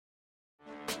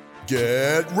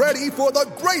Get ready for the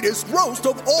greatest roast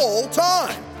of all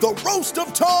time, the Roast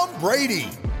of Tom Brady,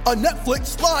 a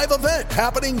Netflix live event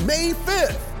happening May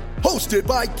 5th. Hosted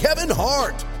by Kevin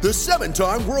Hart, the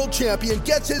 7-time world champion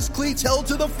gets his cleats held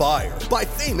to the fire by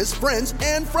famous friends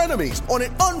and frenemies on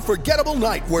an unforgettable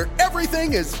night where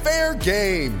everything is fair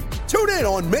game. Tune in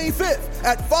on May 5th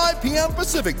at 5 p.m.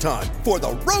 Pacific time for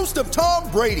the Roast of Tom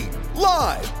Brady,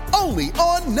 live only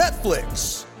on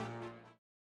Netflix.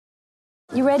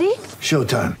 You ready?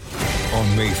 Showtime.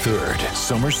 On May 3rd,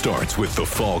 summer starts with The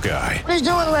Fall Guy. Let's do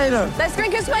it later. Let's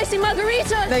drink a spicy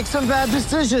margarita. Make some bad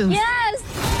decisions. Yes!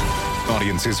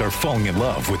 Audiences are falling in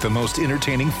love with the most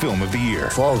entertaining film of the year.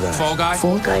 Fall Guy. Fall Guy?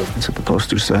 Fall guy. That's what the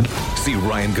poster said. See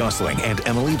Ryan Gosling and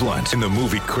Emily Blunt in the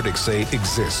movie critics say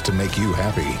exists to make you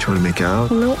happy. Trying to make it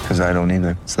out? Nope. Because I don't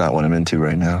either. It's not what I'm into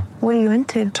right now. What are you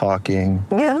into? Talking.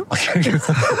 Yeah.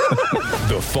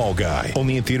 The Fall Guy.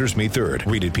 Only in theaters May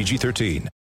 3rd. Rated PG-13.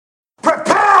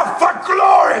 Prepare for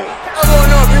glory! I don't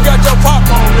know if you got your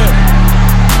popcorn ready.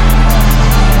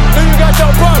 Do you got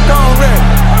your popcorn ready?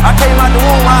 I came out the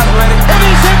womb, I was ready. And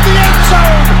he's hit the end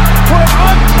zone for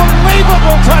an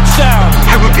unbelievable touchdown.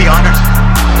 I would be honored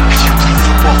if you played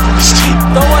football for this team.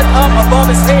 Throw it up above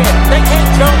his head. They can't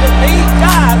jump with me.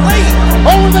 Golly.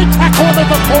 Oh, they tackle him at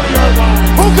the 40-yard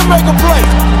line. Who can make a play?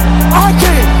 I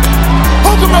can.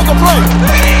 Who can make a play?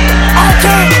 I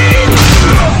can.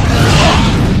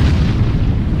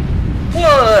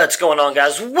 What's going on,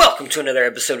 guys? Welcome to another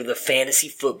episode of the Fantasy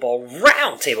Football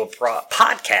Roundtable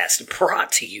Podcast,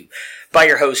 brought to you by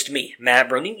your host, me, Matt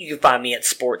Browning. You can find me at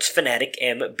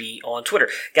SportsFanaticMB on Twitter.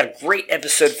 Got a great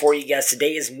episode for you guys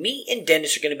today, as me and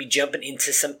Dennis are going to be jumping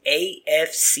into some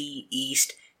AFC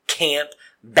East camp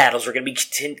battles. We're going to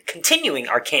be continuing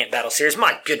our camp battle series.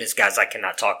 My goodness, guys, I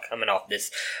cannot talk coming off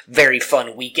this very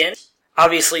fun weekend.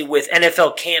 Obviously, with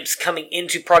NFL camps coming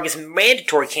into progress,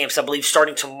 mandatory camps, I believe,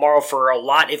 starting tomorrow for a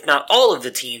lot, if not all of the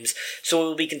teams. So we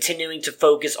will be continuing to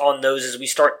focus on those as we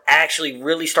start actually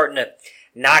really starting to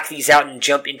knock these out and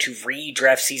jump into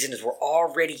redraft season, as we're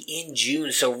already in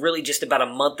June. So really just about a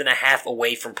month and a half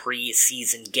away from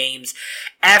preseason games.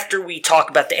 After we talk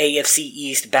about the AFC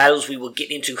East battles, we will get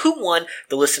into who won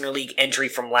the Listener League entry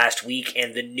from last week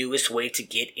and the newest way to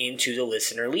get into the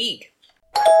Listener League.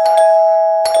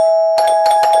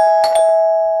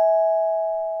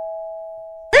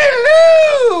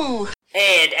 Hello!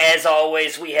 And as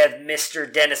always, we have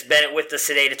Mr. Dennis Bennett with us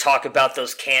today to talk about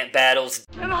those camp battles.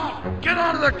 Get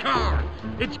out of the car!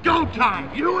 It's go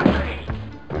time! You know what I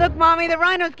mean? Look, Mommy, the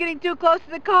rhino's getting too close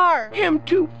to the car. Him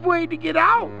too afraid to get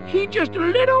out. He just a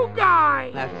little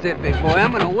guy. That's it, big boy.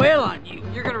 I'm gonna wail on you.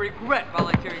 You're gonna regret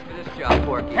volunteering for this job,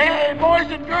 Porky. Hey, boys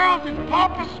and girls, it's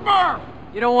Papa Smurf.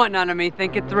 You don't want none of me.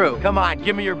 Think it through. Come on,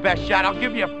 give me your best shot. I'll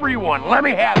give you a free one. Let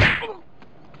me have it.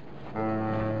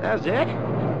 That's it?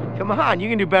 Come on, you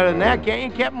can do better than that, can't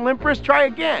you? Captain Limpris, try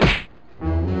again.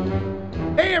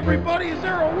 Hey, everybody, is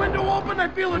there a window open? I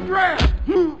feel a draft.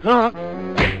 Huh?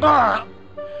 Ah.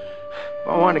 If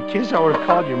I wanted to kiss, I would have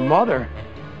called your mother.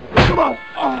 Come on.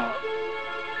 Oh.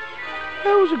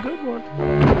 That was a good one.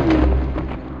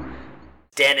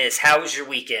 Dennis, how was your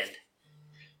weekend?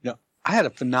 I had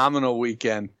a phenomenal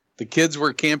weekend. The kids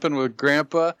were camping with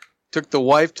Grandpa. Took the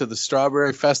wife to the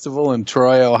Strawberry Festival in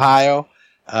Troy, Ohio.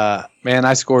 Man,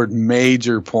 I scored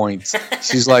major points.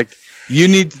 She's like, "You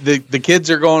need the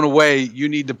kids are going away. You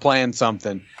need to plan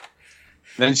something."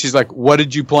 Then she's like, "What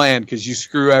did you plan? Because you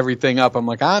screw everything up." I'm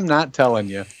like, "I'm not telling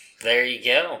you." There you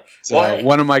go. So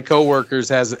one of my coworkers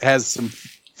has some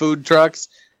food trucks.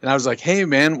 And I was like, "Hey,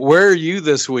 man, where are you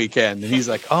this weekend?" And he's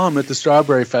like, "Oh, I'm at the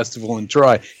Strawberry Festival in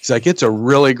Troy." He's like, "It's a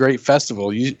really great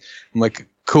festival." I'm like,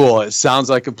 "Cool. It sounds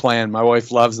like a plan." My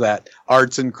wife loves that.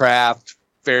 Arts and craft,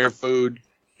 fair food.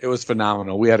 It was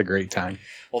phenomenal. We had a great time.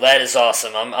 Well, that is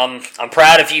awesome. I'm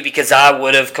proud of you, because I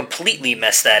would have completely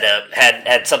messed that up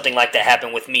had something like that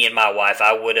happen with me and my wife.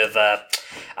 I would have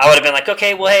been like,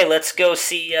 "Okay, well, hey, let's go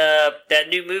see that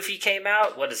new movie came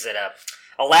out. What is it?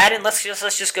 Aladdin, let's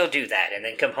just go do that and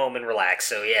then come home and relax."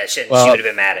 So yeah, she would have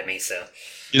been mad at me. So,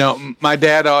 you know, my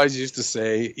dad always used to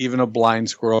say, even a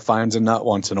blind squirrel finds a nut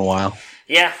once in a while.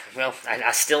 Yeah, well,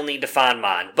 I still need to find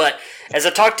mine. But as I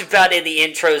talked about in the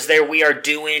intros there, we are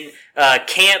doing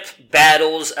camp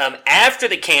battles. After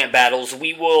the camp battles,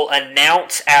 we will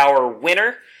announce our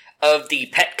winner of the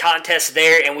pet contest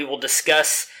there, and we will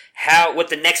discuss what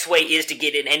the next way is to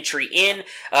get an entry in.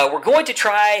 We're going to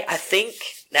try,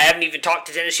 I haven't even talked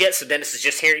to Dennis yet, so Dennis is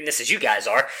just hearing this as you guys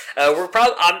are.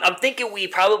 I'm thinking we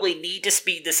probably need to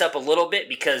speed this up a little bit,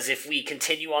 because if we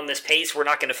continue on this pace, we're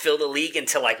not going to fill the league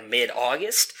until like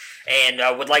mid-August.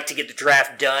 and would like to get the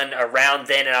draft done around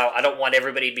then, and I don't want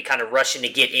everybody to be kind of rushing to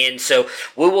get in, so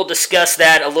we will discuss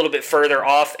that a little bit further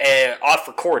off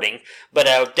recording,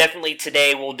 but definitely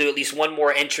today we'll do at least one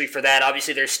more entry for that.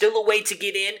 Obviously, there's still a way to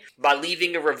get in by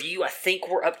leaving a review. I think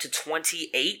we're up to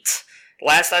 28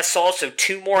 last I saw, so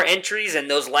 2 more entries, and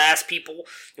those last people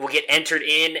will get entered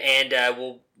in,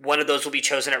 and one of those will be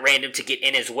chosen at random to get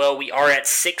in as well. We are at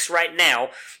 6 right now.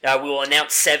 We will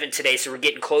announce 7 today, so we're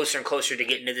getting closer and closer to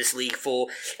getting to this league full,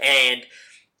 and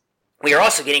we are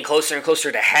also getting closer and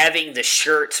closer to having the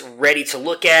shirts ready to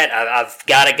look at. I've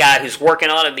got a guy who's working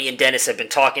on it. Me and Dennis have been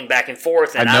talking back and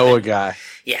forth. And I know a guy.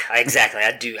 Yeah, exactly.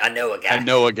 I do. I know a guy. I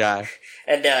know a guy.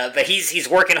 And but he's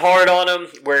working hard on them.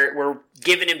 We're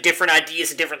giving him different ideas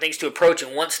and different things to approach.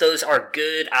 And once those are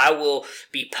good, I will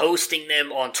be posting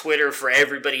them on Twitter for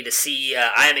everybody to see.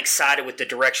 I am excited with the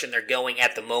direction they're going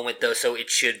at the moment, though. So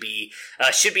it should be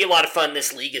a lot of fun.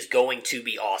 This league is going to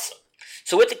be awesome.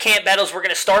 So with the camp battles, we're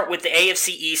going to start with the AFC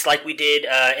East like we did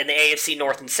in the AFC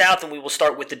North and South, and we will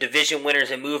start with the division winners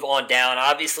and move on down.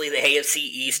 Obviously, the AFC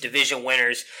East division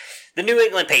winners, the New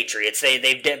England Patriots.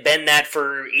 They've been that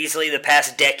for easily the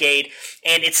past decade,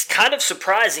 and it's kind of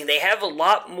surprising. They have a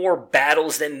lot more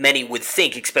battles than many would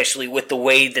think, especially with the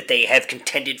way that they have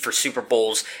contended for Super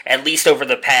Bowls, at least over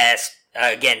the past,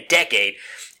 decade.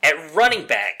 At running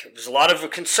back, there's a lot of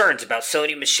concerns about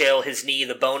Sony Michel, his knee,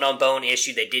 the bone-on-bone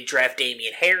issue. They did draft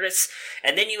Damian Harris.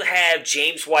 And then you have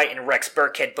James White and Rex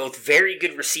Burkhead, both very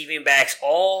good receiving backs.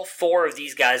 All 4 of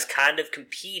these guys kind of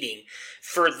competing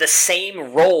for the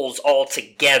same roles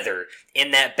altogether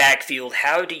in that backfield.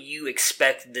 How do you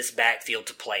expect this backfield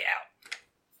to play out?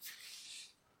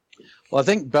 Well, I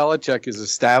think Belichick has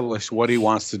established what he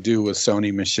wants to do with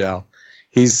Sony Michel.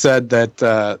 He's said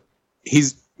that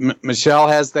Michel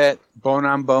has that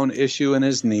bone-on-bone issue in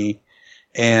his knee,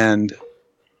 and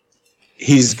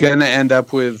he's going to end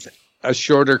up with a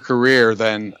shorter career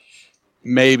than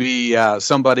maybe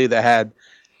somebody that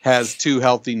has 2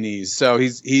 healthy knees. So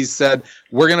he's said,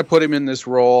 we're going to put him in this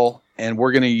role, and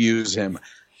we're going to use him.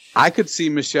 I could see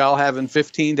Michel having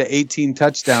 15 to 18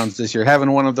 touchdowns this year,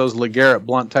 having one of those LeGarrette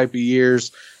Blount type of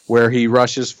years where he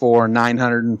rushes for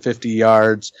 950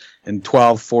 yards and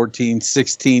 12, 14,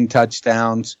 16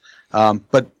 touchdowns,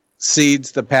 but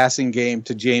cedes the passing game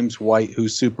to James White,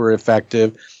 who's super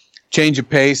effective. Change of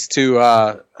pace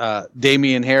to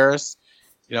Damian Harris.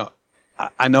 You know,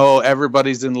 I know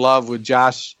everybody's in love with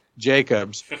Josh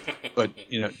Jacobs, but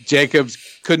Jacobs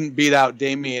couldn't beat out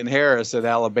Damian Harris at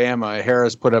Alabama.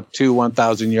 Harris put up 2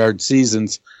 1,000-yard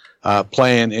seasons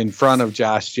playing in front of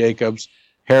Josh Jacobs.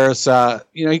 Harris,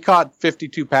 he caught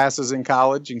 52 passes in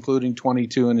college, including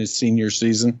 22 in his senior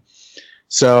season.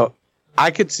 So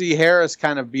I could see Harris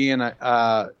kind of being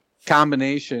a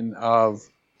combination of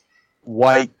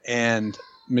White and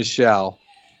Michel,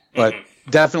 but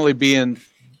definitely being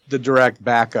the direct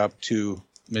backup to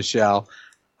Michel.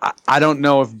 I don't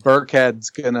know if Burkhead's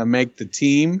going to make the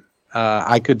team.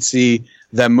 I could see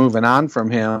them moving on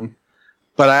from him.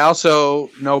 But I also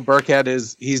know Burkhead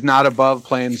he's not above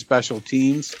playing special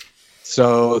teams.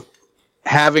 So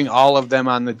having all of them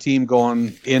on the team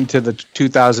going into the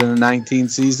 2019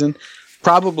 season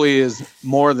probably is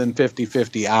more than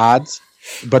 50-50 odds.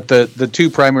 But the 2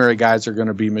 primary guys are going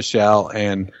to be Michel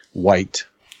and White.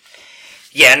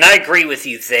 Yeah, and I agree with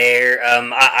you there.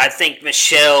 I think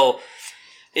Michel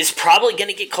is probably going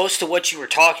to get close to what you were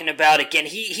talking about. Again,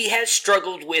 he has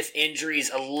struggled with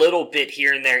injuries a little bit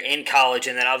here and there in college,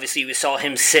 and then obviously we saw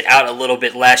him sit out a little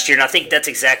bit last year, and I think that's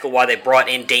exactly why they brought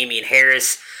in Damian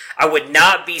Harris. I would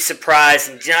not be surprised,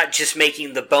 and not just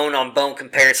making the bone-on-bone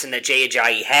comparison that Jay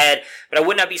Ajayi had, but I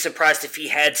would not be surprised if he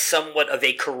had somewhat of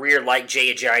a career like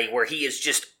Jay Ajayi, where he is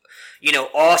just,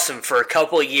 awesome for a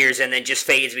couple of years and then just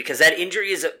fades, because that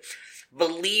injury is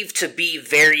believed to be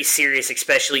very serious,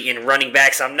 especially in running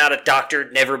backs. I'm not a doctor,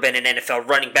 never been an NFL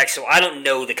running back, so I don't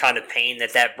know the kind of pain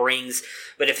that brings.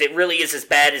 But if it really is as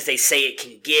bad as they say it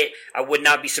can get, I would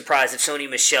not be surprised if Sony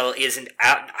Michel isn't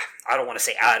out. I don't want to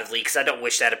say out of league, because I don't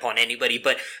wish that upon anybody,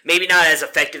 but maybe not as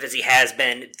effective as he has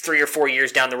been 3 or 4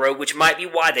 years down the road, which might be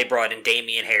why they brought in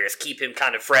Damian Harris. Keep him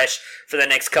kind of fresh for the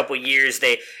next couple of years.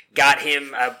 They got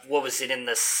him, in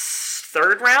the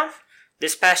 3rd round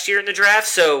this past year in the draft,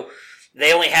 so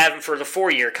they only have him for the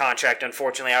 4-year contract,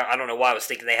 unfortunately. I don't know why I was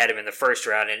thinking they had him in the 1st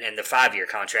round and the 5-year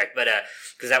contract, but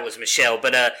because that was Michel.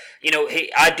 But,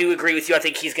 I do agree with you. I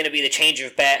think he's going to be the change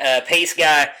of pace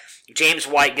guy. James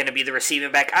White going to be the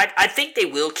receiving back. I think they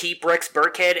will keep Rex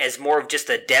Burkhead as more of just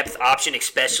a depth option,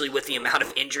 especially with the amount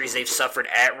of injuries they've suffered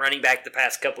at running back the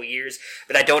past couple years.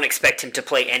 But I don't expect him to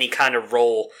play any kind of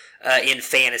role in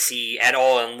fantasy at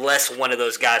all unless one of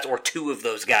those guys or two of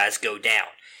those guys go down.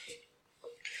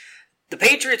 The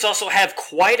Patriots also have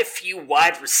quite a few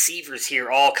wide receivers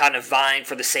here, all kind of vying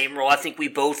for the same role. I think we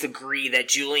both agree that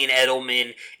Julian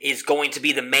Edelman is going to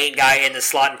be the main guy in the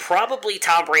slot and probably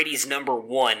Tom Brady's number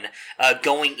one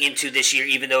going into this year,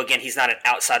 even though, again, he's not an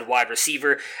outside wide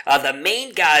receiver. The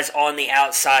main guys on the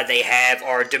outside they have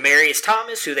are Demaryius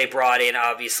Thomas, who they brought in,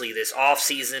 obviously, this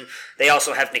offseason. They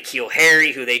also have N'Keal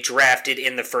Harry, who they drafted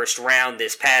in the first round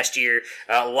this past year.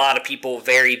 A lot of people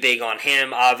very big on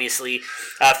him, obviously.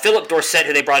 Philip Dorsett,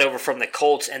 who they brought over from the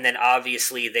Colts, and then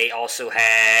obviously they also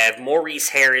have Maurice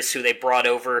Harris, who they brought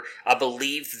over, I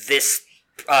believe, this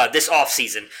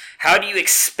offseason. How do you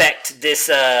expect this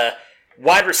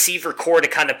wide receiver core to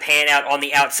kind of pan out on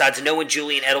the outsides, knowing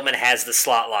Julian Edelman has the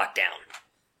slot locked down?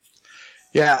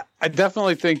 Yeah, I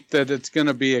definitely think that it's going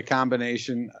to be a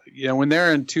combination. You know, when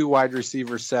they're in two wide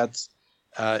receiver sets,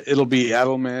 it'll be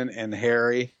Edelman and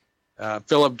Harry.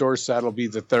 Philip Dorsett will be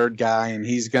the third guy, and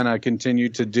he's going to continue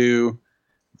to do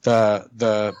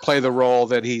play the role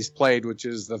that he's played, which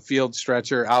is the field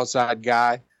stretcher, outside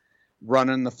guy,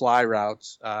 running the fly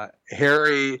routes.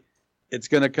 Harry, it's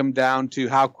going to come down to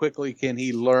how quickly can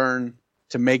he learn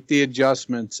to make the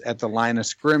adjustments at the line of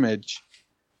scrimmage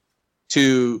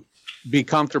to be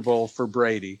comfortable for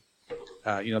Brady.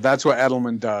 That's what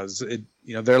Edelman does.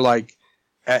 They're like,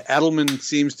 Edelman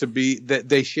seems to be that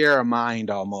they share a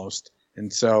mind almost.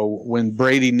 And so when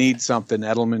Brady needs something,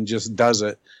 Edelman just does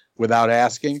it without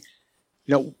asking.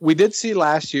 We did see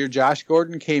last year, Josh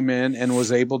Gordon came in and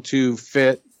was able to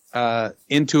fit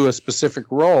into a specific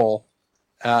role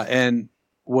and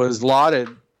was lauded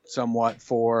somewhat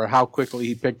for how quickly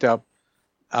he picked up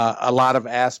a lot of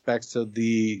aspects of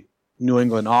the New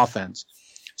England offense.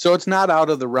 So it's not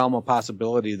out of the realm of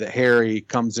possibility that Harry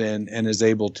comes in and is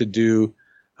able to do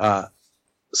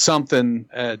something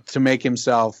to make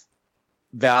himself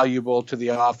valuable to the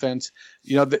offense.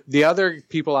 The other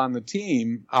people on the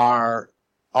team are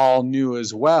all new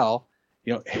as well.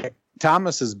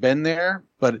 Thomas has been there,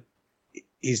 but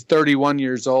he's 31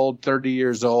 years old, 30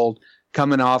 years old,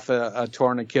 coming off a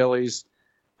torn Achilles.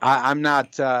 I'm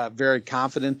not very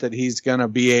confident that he's going to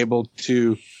be able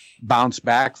to bounce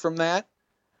back from that.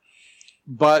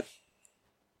 But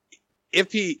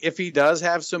if he does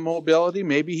have some mobility,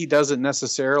 maybe he doesn't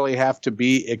necessarily have to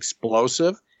be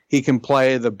explosive. He can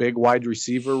play the big wide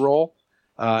receiver role,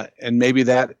 and maybe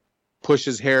that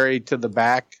pushes Harry to the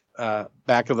back of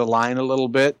the line a little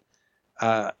bit.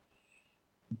 But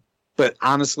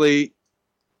honestly,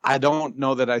 I don't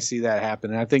know that I see that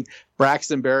happen. And I think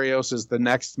Braxton Berrios is the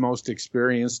next most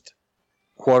experienced,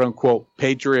 quote unquote,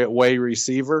 Patriot way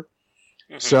receiver.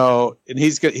 Mm-hmm. So, and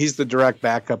he's the direct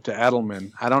backup to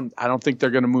Edelman. I don't think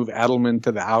they're going to move Edelman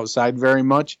to the outside very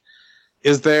much.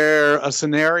 Is there a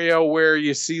scenario where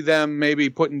you see them maybe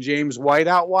putting James White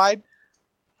out wide?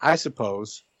 I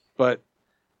suppose, but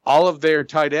all of their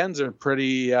tight ends are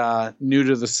pretty new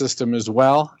to the system as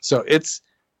well. So it's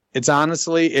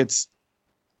honestly,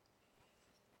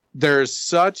 there's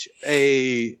such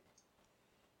a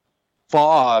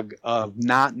fog of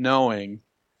not knowing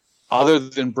other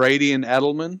than Brady and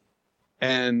Edelman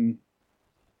and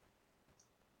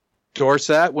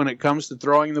Dorsett when it comes to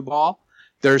throwing the ball.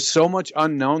 There's so much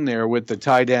unknown there with the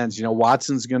tight ends.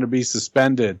 Watson's going to be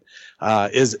suspended.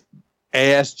 Is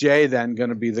ASJ then going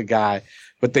to be the guy?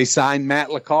 But they signed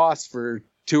Matt Lacoste for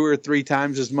 2 or 3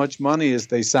 times as much money as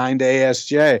they signed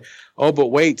ASJ. Oh, but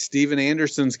wait, Steven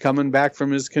Anderson's coming back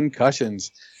from his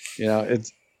concussions.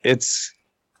 It's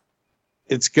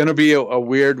going to be a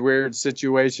weird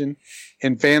situation.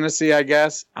 In fantasy, I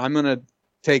guess, I'm going to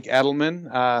take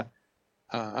Edelman.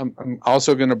 I'm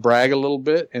also going to brag a little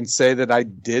bit and say that I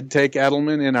did take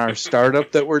Edelman in our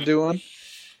startup that we're doing.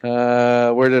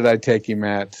 Where did I take him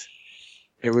at?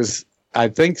 It was, I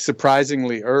think,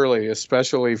 surprisingly early,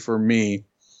 especially for me,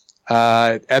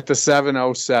 at the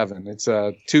 707. It's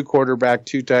a 2 quarterback,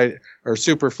 2 tight, or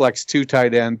super flex, 2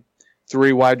 tight end,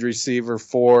 3 wide receiver,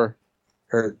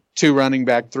 2 running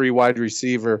back, 3 wide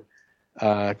receiver,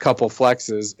 couple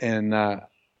flexes. And,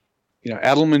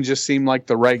 Edelman just seemed like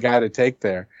the right guy to take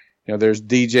there. There's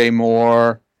DJ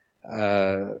Moore.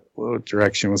 What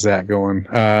direction was that going?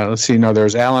 Let's see. No,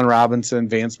 there's Allen Robinson,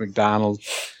 Vance McDonald,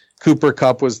 Cooper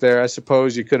Kupp was there. I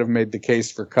suppose you could have made the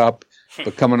case for Kupp,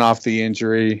 but coming off the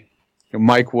injury,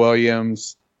 Mike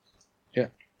Williams. Yeah,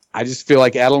 I just feel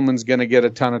like Edelman's going to get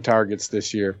a ton of targets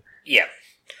this year. Yeah.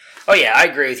 Oh yeah, I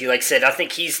agree with you. Like I said, I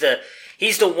think he's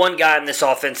the one guy in this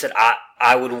offense that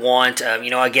I would want.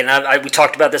 Again, we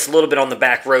talked about this a little bit on the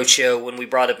Back Row show when we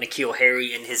brought up N'Keal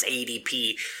Harry and his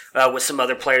ADP with some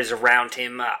other players around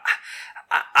him.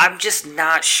 I'm just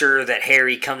not sure that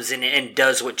Harry comes in and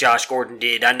does what Josh Gordon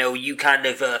did. I know you kind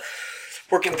of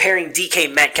were comparing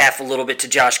DK Metcalf a little bit to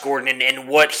Josh Gordon and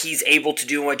what he's able to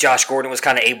do and what Josh Gordon was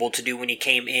kind of able to do when he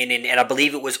came in. And I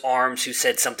believe it was Arms who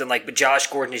said something like, but Josh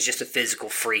Gordon is just a physical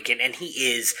freak. And he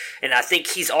is. And I think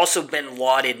he's also been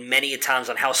lauded many a times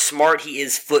on how smart he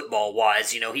is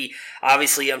football-wise. He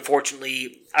obviously,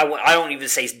 unfortunately, I don't even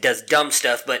say does dumb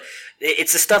stuff, but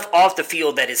it's the stuff off the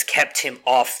field that has kept him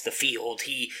off the field.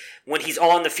 When he's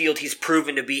on the field, he's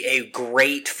proven to be a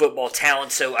great football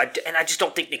talent. So, I just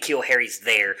don't think N'Keal Harry's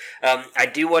there. I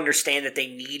do understand that they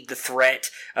need the threat,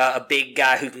 a big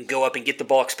guy who can go up and get the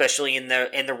ball, especially in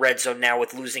the red zone now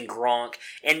with losing Gronk.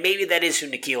 And maybe that is who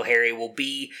N'Keal Harry will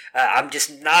be. I'm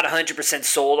just not 100%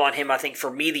 sold on him. I think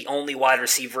for me, the only wide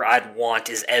receiver I'd want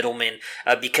is Edelman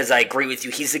because I agree with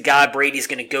you. He's the guy Brady's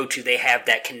going to go to. They have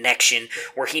that connection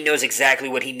where he knows exactly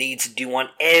what he needs to do on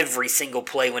every single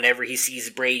play whenever he sees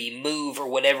Brady move or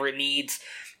whatever it needs.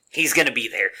 He's going to be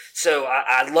there. So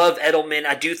I love Edelman.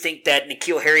 I do think that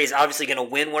N'Keal Harry is obviously going to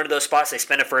win one of those spots. They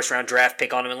spent a first-round draft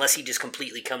pick on him unless he just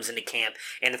completely comes into camp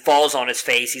and falls on his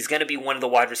face. He's going to be one of the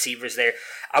wide receivers there.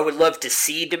 I would love to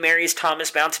see Demaryius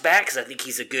Thomas bounce back because I think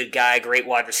he's a good guy, a great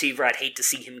wide receiver. I'd hate to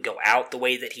see him go out the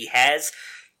way that he has.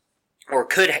 Or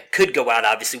could go out,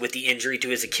 obviously, with the injury to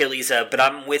his Achilles. But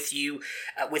I'm with you.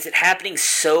 With it happening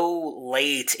so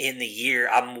late in the year,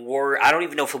 I'm worried. I don't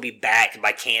even know if he'll be back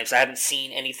by camps. I haven't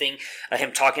seen anything,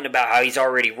 him talking about how he's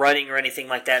already running or anything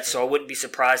like that. So I wouldn't be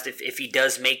surprised if he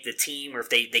does make the team or if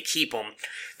they keep him,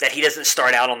 that he doesn't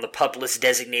start out on the PUP list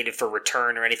designated for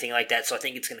return or anything like that. So I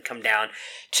think it's going to come down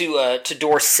to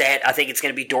Dorsett. I think it's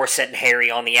going to be Dorsett and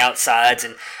Harry on the outsides.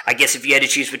 And I guess if you had to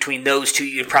choose between those two,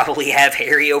 you'd probably have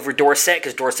Harry over Dorsett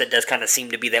because Dorsett does kind of seem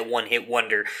to be that one-hit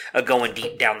wonder going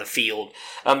deep down the field.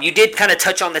 You did kind of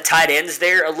touch on the tight ends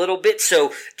there a little bit.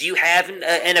 So do you have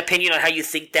an opinion on how you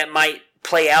think that might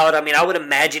play out? I mean, I would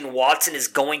imagine Watson is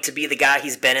going to be the guy.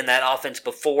 He's been in that offense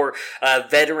before.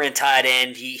 Veteran tight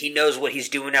end. He knows what he's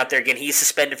doing out there. Again, he's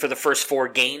suspended for the first 4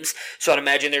 games, so I'd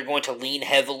imagine they're going to lean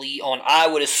heavily on, I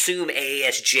would assume,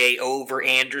 ASJ over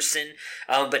Anderson.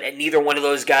 But neither one of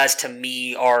those guys, to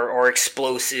me, are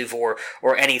explosive or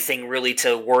anything really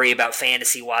to worry about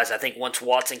fantasy-wise. I think once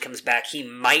Watson comes back, he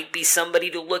might be somebody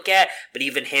to look at, but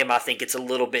even him, I think it's a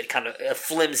little bit kind of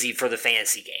flimsy for the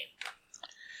fantasy game.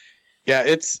 Yeah,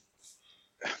 it's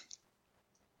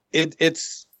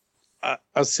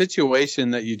a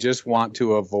situation that you just want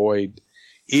to avoid,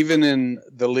 even in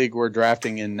the league we're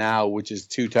drafting in now, which is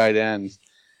 2 tight ends.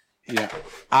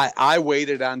 I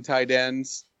waited on tight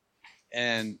ends,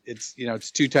 and it's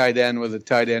 2 tight end with a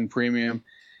tight end premium,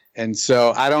 and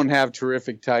so I don't have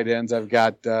terrific tight ends. I've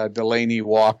got Delaney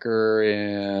Walker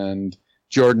and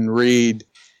Jordan Reed,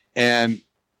 and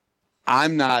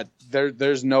I'm not.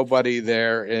 There's nobody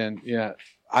there, and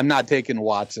I'm not taking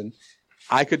Watson.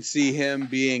 I could see him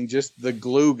being just the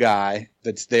glue guy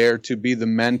that's there to be the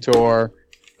mentor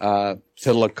to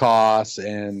Lacoste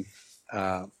and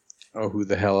who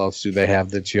the hell else do they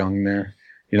have that's young there?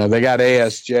 They got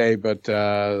ASJ,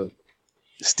 but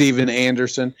Steven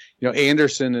Anderson.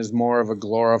 Anderson is more of a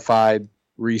glorified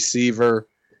receiver,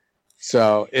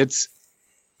 so it's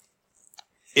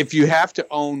if you have to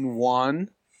own one.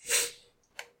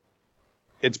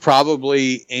 It's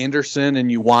probably Anderson,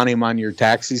 and you want him on your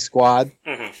taxi squad,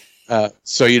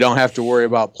 so you don't have to worry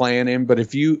about playing him. But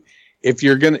if you're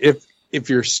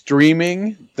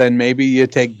streaming, then maybe you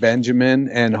take Benjamin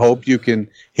and hope you can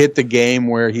hit the game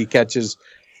where he catches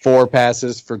 4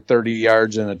 passes for 30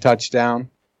 yards and a touchdown.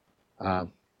 But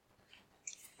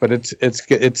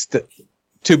it's to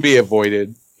be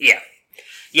avoided. Yeah.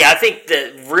 I think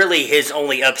that really his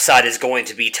only upside is going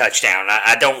to be touchdown.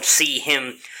 I don't see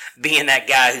him being that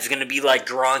guy who's going to be like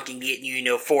Gronk and getting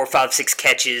you, 4, 5, 6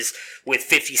 catches with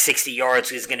 50, 60 yards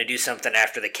who's going to do something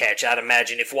after the catch. I'd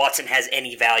imagine if Watson has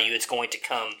any value, it's going to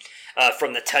come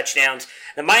from the touchdowns.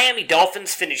 The Miami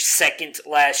Dolphins finished 2nd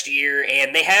last year,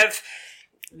 and they have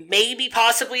maybe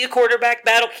possibly a quarterback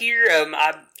battle here.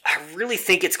 I really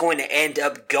think it's going to end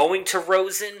up going to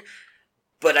Rosen.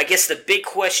 But I guess the big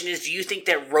question is, do you think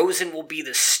that Rosen will be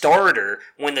the starter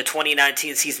when the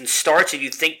 2019 season starts, or do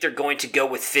you think they're going to go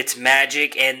with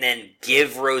Fitzmagic and then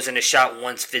give Rosen a shot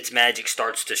once Fitzmagic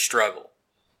starts to struggle?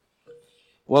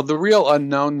 Well, the real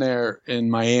unknown there in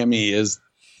Miami is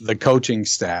the coaching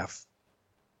staff.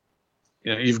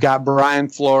 You've got Brian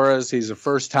Flores. He's a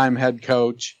first-time head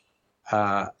coach.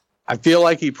 I feel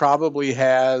like he probably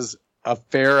has a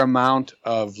fair amount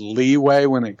of leeway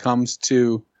when it comes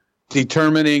to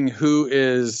determining who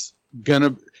is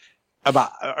gonna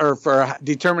for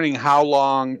determining how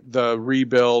long the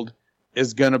rebuild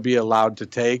is going to be allowed to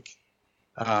take.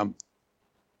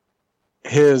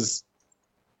 His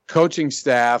coaching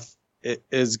staff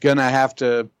is going to have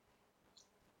to.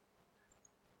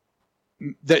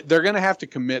 They're going to have to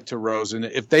commit to Rosen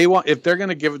if they're going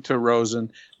to give it to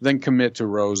Rosen, then commit to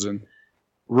Rosen.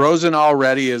 Rosen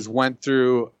already has went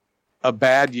through a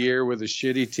bad year with a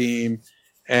shitty team,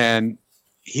 and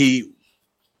he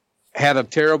had a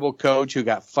terrible coach who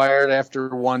got fired after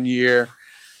 1 year.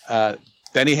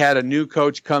 Then he had a new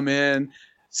coach come in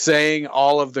saying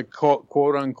all of the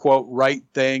quote unquote right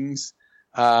things,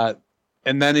 and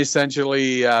then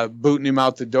essentially booting him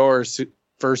out the door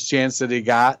first chance that he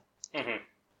got. Mm-hmm.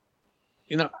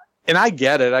 You know, and I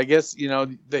get it. I guess, you know,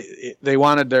 they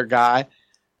wanted their guy.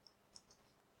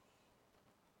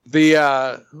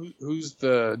 The who's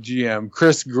the GM?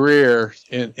 Chris Greer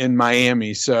in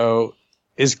Miami. So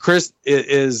is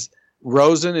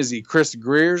Rosen, is he Chris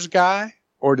Greer's guy,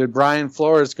 or did Brian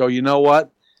Flores go, you know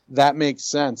what, that makes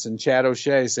sense, and Chad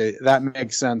O'Shea say that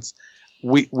makes sense,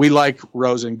 we like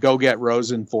Rosen, go get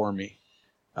Rosen for me?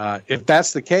 If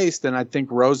that's the case, then I think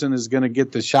Rosen is going to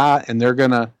get the shot, and they're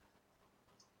going to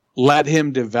let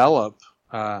him develop.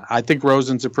 I think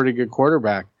Rosen's a pretty good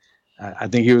quarterback. I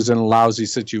think he was in a lousy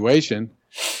situation,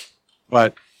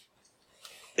 but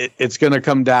it's going to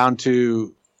come down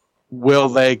to, will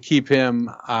they keep him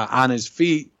on his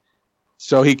feet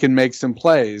so he can make some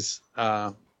plays?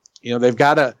 You know, they've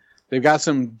got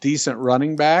some decent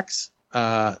running backs,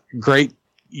 great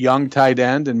young tight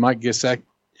end and Mike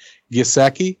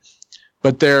Gesicki,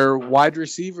 but their wide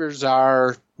receivers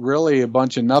are really a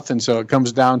bunch of nothing. So it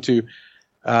comes down to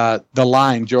the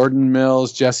line: Jordan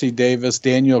Mills, Jesse Davis,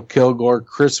 Daniel Kilgore,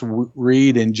 Chris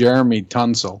Reed, and Jeremy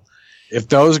Tunsil. If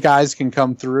those guys can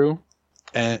come through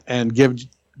and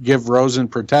give Rosen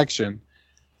protection,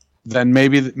 then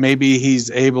maybe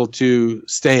he's able to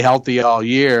stay healthy all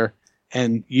year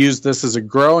and use this as a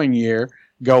growing year,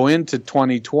 go into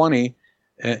 2020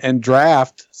 and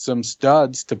draft some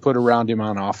studs to put around him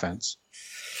on offense.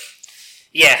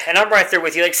 Yeah, and I'm right there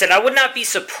with you. Like I said, I would not be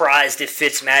surprised if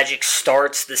Fitzmagic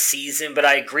starts the season, but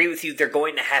I agree with you. They're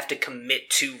going to have to commit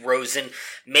to Rosen.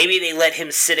 Maybe they let him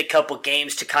sit a couple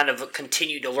games to kind of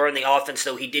continue to learn the offense,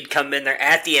 though he did come in there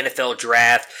at the NFL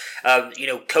draft.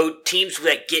 Teams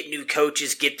that get new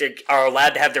coaches are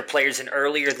allowed to have their players in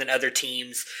earlier than other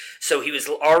teams. So he was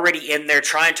already in there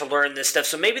trying to learn this stuff.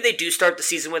 So maybe they do start the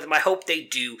season with him. I hope they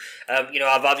do.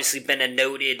 I've obviously been a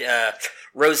noted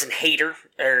Rosen hater,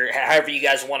 or however you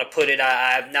guys want to put it.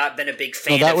 I've not been a big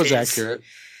fan of his. That was accurate.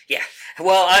 Yeah.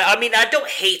 Well, I don't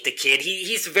hate the kid.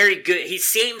 He's very good. He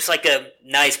seems like a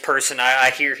nice person.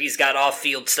 I hear he's got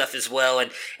off-field stuff as well,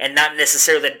 and not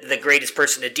necessarily the greatest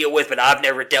person to deal with, but I've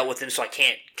never dealt with him, so I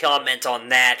can't comment on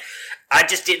that. I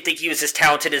just didn't think he was as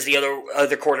talented as the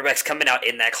other quarterbacks coming out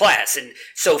in that class. And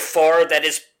so far,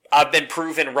 I've been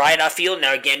proven right, I feel.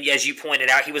 Now, again, as you pointed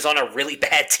out, he was on a really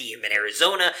bad team in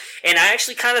Arizona, and I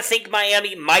actually kind of think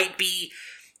Miami might be,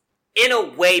 in a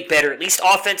way, better, at least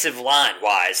offensive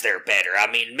line-wise, they're better. I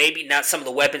mean, maybe not some of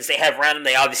the weapons they have around them.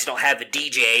 They obviously don't have a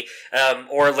DJ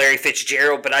or Larry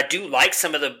Fitzgerald, but I do like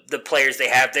some of the players they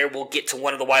have there. We'll get to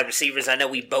one of the wide receivers I know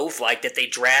we both like that they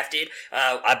drafted.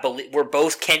 I believe we're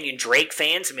both Kenyon Drake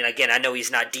fans. I mean, again, I know he's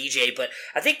not DJ, but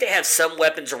I think they have some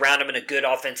weapons around him and a good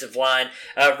offensive line,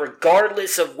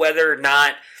 regardless of whether or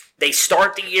not they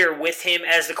start the year with him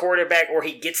as the quarterback or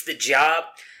he gets the job.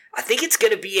 I think it's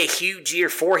going to be a huge year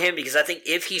for him, because I think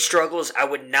if he struggles, I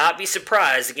would not be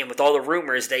surprised, again, with all the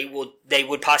rumors, they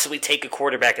would possibly take a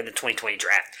quarterback in the 2020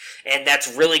 draft. And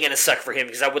that's really going to suck for him,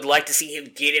 because I would like to see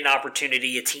him get an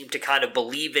opportunity, a team to kind of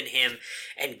believe in him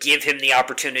and give him the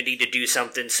opportunity to do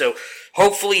something. So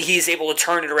hopefully he's able to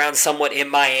turn it around somewhat in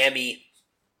Miami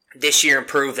this year and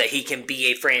prove that he can be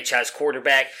a franchise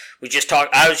quarterback. I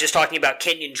was just talking about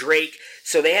Kenyon Drake.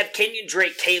 So they had Kenyon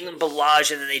Drake, Kalen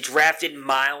Ballage, and then they drafted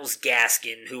Myles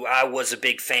Gaskin, who I was a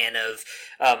big fan of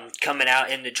coming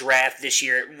out in the draft this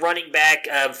year. At running back,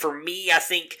 for me, I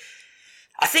think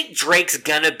Drake's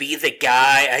gonna be the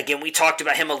guy. Again, we talked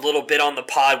about him a little bit on the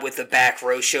pod with the Back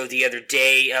Row Show the other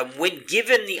day. When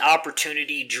given the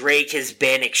opportunity, Drake has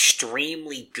been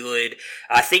extremely good.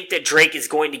 I think that Drake is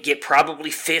going to get probably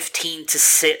 15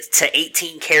 to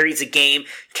 18 carries a game.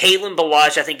 Kalen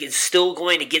Ballage, I think, is still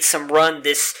going to get some run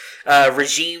this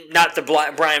regime. Not the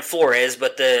Brian Flores,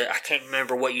 but I can't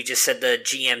remember what you just said the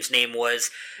GM's name was.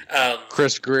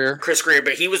 Chris Greer.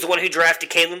 But he was the one who drafted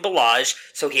Kalen Ballage,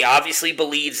 so he obviously believes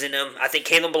believes in him. I think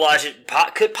Kalen Ballage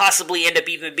could possibly end up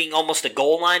even being almost a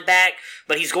goal line back,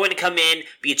 but he's going to come in,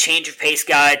 be a change of pace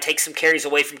guy, take some carries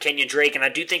away from Kenyon Drake, and I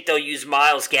do think they'll use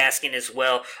Myles Gaskin as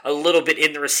well a little bit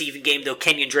in the receiving game, though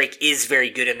Kenyon Drake is very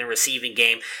good in the receiving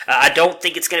game. I don't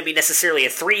think it's going to be necessarily a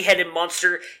three-headed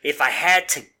monster. If I had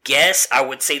to guess, I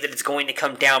would say that it's going to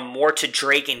come down more to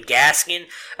Drake and Gaskin,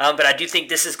 but I do think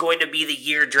this is going to be the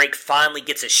year Drake finally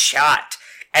gets a shot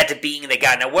at being the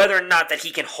guy. Now, whether or not that he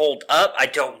can hold up, I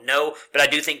don't know, but I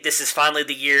do think this is finally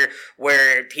the year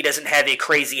where he doesn't have a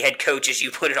crazy head coach, as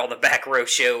you put it on the Back Row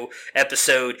Show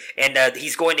episode, and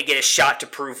he's going to get a shot to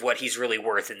prove what he's really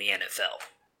worth in the NFL.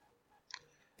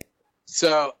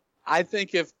 So, I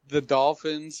think if the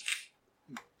Dolphins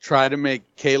try to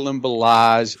make Kalen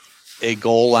Ballage a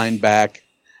goal line back,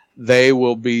 they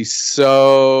will be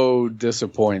so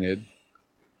disappointed.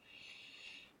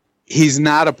 He's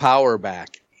not a power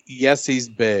back. Yes, he's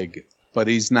big, but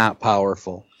he's not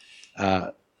powerful.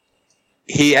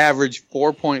 He averaged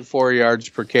 4.4 yards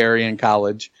per carry in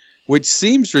college, which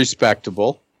seems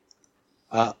respectable.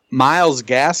 Myles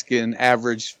Gaskin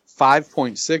averaged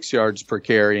 5.6 yards per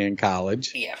carry in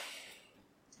college. Yeah.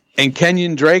 And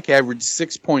Kenyon Drake averaged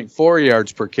 6.4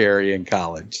 yards per carry in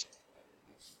college.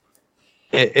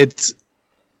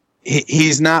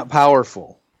 He's not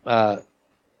powerful.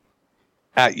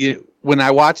 When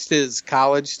I watched his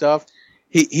college stuff,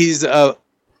 he's an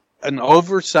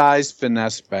oversized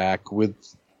finesse back with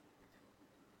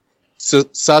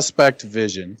suspect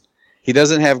vision. He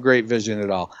doesn't have great vision at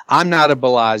all. I'm not a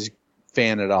Ballage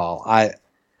fan at all.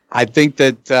 I think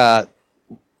that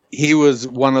he was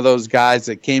one of those guys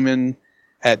that came in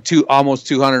at almost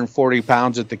 240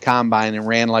 pounds at the combine and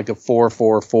ran like a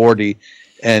 4.40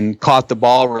 and caught the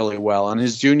ball really well. In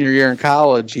his junior year in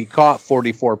college, he caught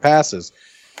 44 passes.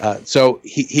 So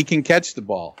he can catch the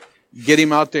ball. Get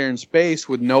him out there in space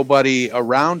with nobody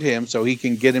around him so he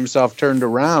can get himself turned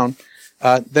around,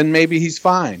 then maybe he's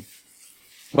fine.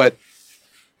 But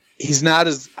he's not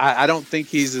I don't think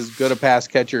he's as good a pass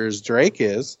catcher as Drake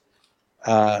is.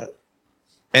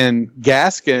 And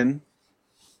Gaskin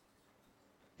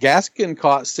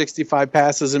caught 65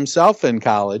 passes himself in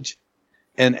college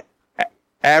and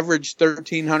averaged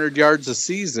 1,300 yards a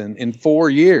season in 4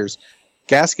 years.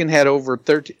 Gaskin had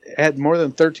more than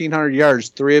 1,300 yards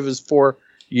 3 of his 4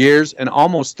 years, and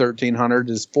almost 1,300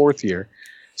 his 4th year.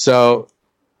 So,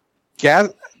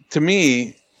 to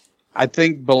me, I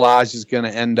think Ballage is going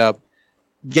to end up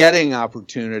getting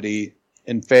opportunity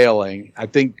and failing. I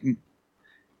think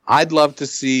I'd love to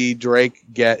see Drake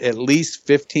get at least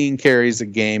 15 carries a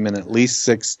game and at least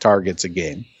 6 targets a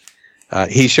game.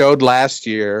 He showed last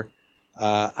year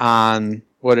on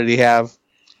what did he have?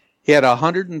 He had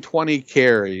 120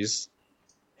 carries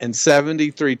and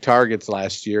 73 targets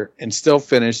last year and still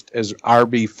finished as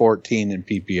RB14 in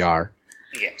PPR.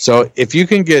 Yeah. So if you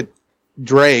can get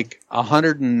Drake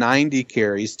 190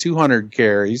 carries, 200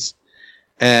 carries,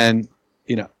 and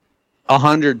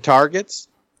 100 targets,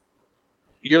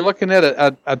 you're looking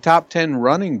at a top 10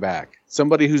 running back,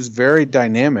 somebody who's very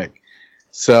dynamic.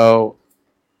 So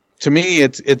to me,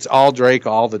 it's all Drake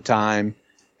all the time.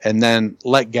 And then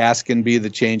let Gaskin be the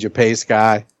change of pace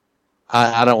guy.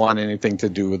 I don't want anything to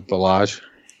do with Ballage.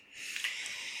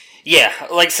 Yeah,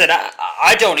 like I said,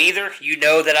 I don't either. You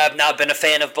know that I've not been a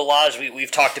fan of Ballage. We've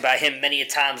talked about him many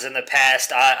times in the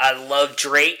past. I love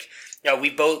Drake. We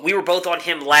were both on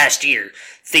him last year,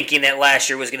 thinking that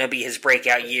last year was going to be his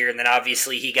breakout year, and then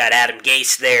obviously he got Adam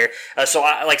Gase there. So,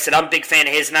 like I said, I'm a big fan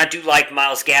of his, and I do like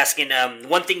Myles Gaskin.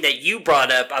 One thing that you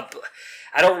brought up,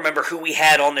 I don't remember who we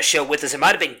had on the show with us. It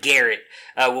might have been Garrett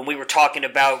when we were talking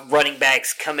about running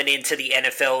backs coming into the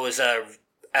NFL was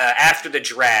after the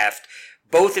draft.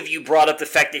 Both of you brought up the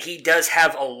fact that he does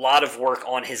have a lot of work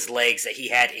on his legs that he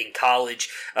had in college,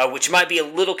 which might be a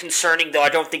little concerning, though I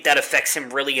don't think that affects him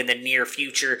really in the near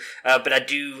future. But I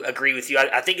do agree with you.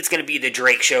 I think it's going to be the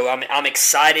Drake show. I'm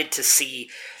excited to see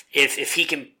if he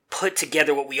can put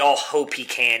together what we all hope he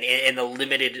can in the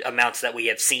limited amounts that we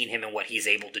have seen him and what he's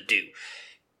able to do.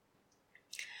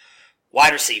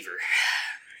 Wide receiver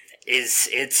it's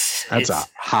a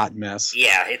hot mess.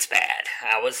 Yeah, it's bad.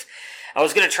 I was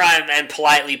going to try and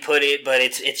politely put it, but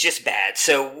it's just bad.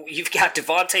 So you've got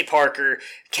Devontae Parker,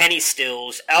 Kenny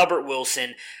Stills, Albert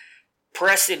Wilson,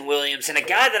 Preston Williams, and a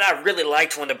guy that I really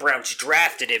liked when the Browns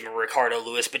drafted him, Ricardo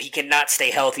Lewis, but he cannot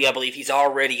stay healthy. I believe he's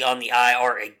already on the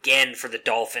IR again for the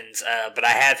Dolphins, but I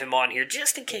have him on here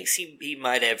just in case he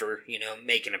might ever,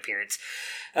 make an appearance.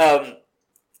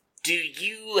 Do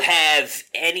you have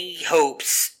any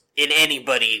hopes in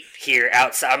anybody here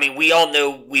outside. I mean, we all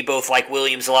know we both like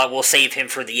Williams a lot. We'll save him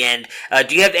for the end.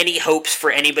 Do you have any hopes for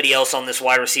anybody else on this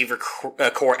wide receiver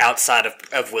core outside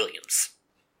of Williams?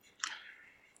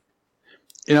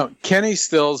 Kenny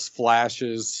Stills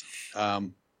flashes,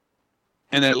 and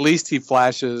at least he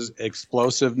flashes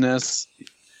explosiveness.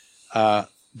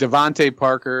 Devontae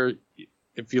Parker,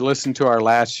 if you listen to our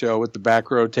last show with the back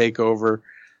row takeover,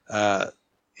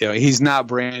 he's not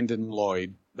Brandon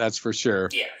Lloyd, that's for sure.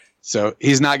 Yeah. So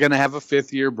he's not going to have a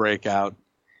fifth-year breakout.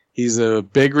 He's a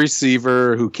big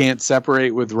receiver who can't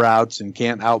separate with routes and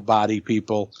can't outbody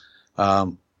people.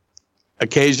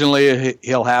 Occasionally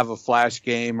he'll have a flash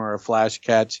game or a flash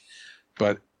catch,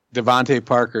 but Devontae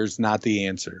Parker's not the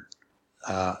answer.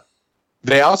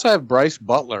 They also have Bryce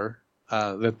Butler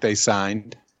that they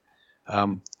signed.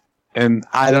 And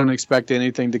I don't expect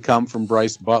anything to come from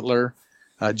Bryce Butler.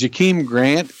 Jakeem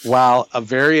Grant, while a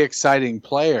very exciting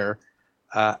player,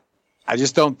 I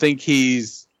just don't think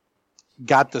he's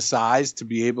got the size to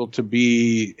be able to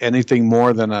be anything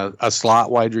more than a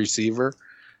slot wide receiver.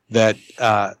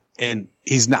 And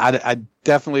he's not. I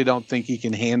definitely don't think he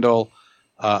can handle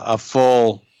a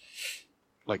full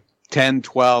 10,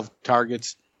 12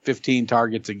 targets, 15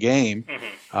 targets a game.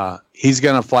 Mm-hmm. He's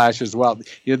going to flash as well.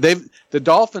 The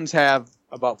Dolphins have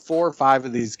about 4 or 5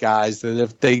 of these guys that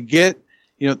if they get,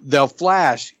 they'll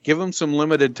flash, give them some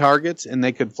limited targets and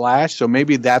they could flash. So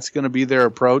maybe that's going to be their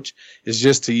approach, is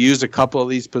just to use a couple of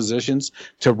these positions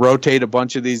to rotate a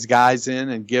bunch of these guys in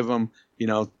and give them,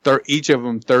 each of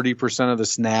them 30% of the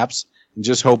snaps and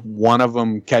just hope one of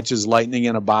them catches lightning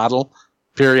in a bottle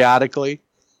periodically.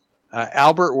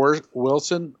 Albert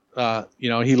Wilson,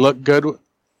 he looked good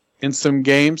in some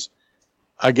games.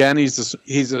 Again, he's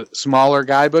a smaller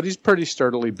guy, but he's pretty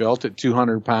sturdily built at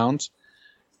 200 pounds.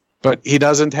 But he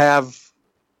doesn't have,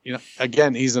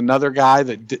 again, he's another guy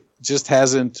that just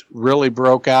hasn't really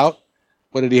broke out.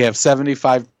 What did he have?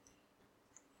 75,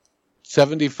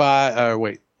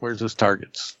 where's his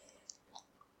targets?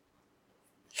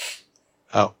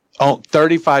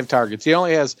 35 targets. He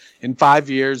only has, in 5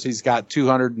 years, he's got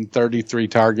 233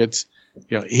 targets.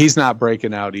 He's not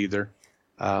breaking out either.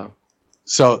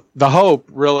 So the hope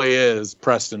really is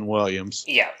Preston Williams.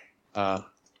 Yeah.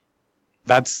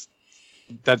 That's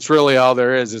really all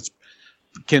there is.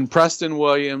 Can Preston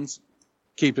Williams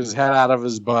keep his head out of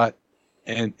his butt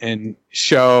and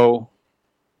show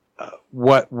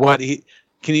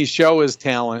can he show his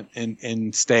talent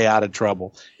and stay out of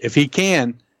trouble? If he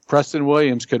can, Preston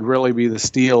Williams could really be the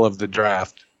steal of the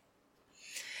draft.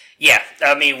 Yeah,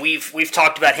 I mean, we've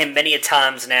talked about him many a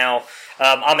times now.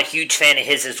 I'm a huge fan of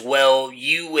his as well.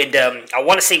 You and I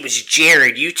want to say it was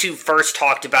Jared. You two first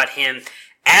talked about him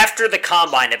after the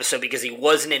Combine episode because he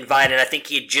wasn't invited. I think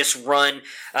he had just run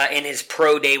in his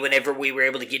pro day whenever we were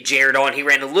able to get Jared on. He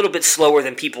ran a little bit slower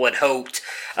than people had hoped,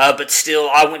 but still,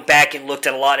 I went back and looked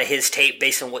at a lot of his tape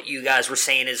based on what you guys were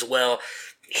saying as well.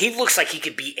 He looks like he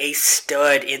could be a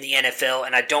stud in the NFL,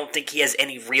 and I don't think he has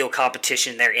any real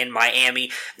competition there in Miami.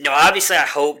 Obviously, I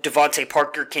hope Devontae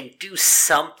Parker can do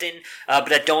something,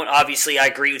 but I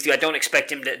agree with you. I don't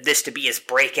expect this to be his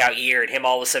breakout year and him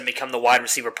all of a sudden become the wide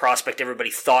receiver prospect everybody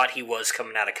thought he was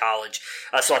coming out of college.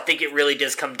 So I think it really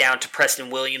does come down to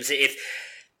Preston Williams.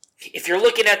 If you're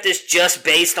looking at this just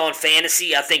based on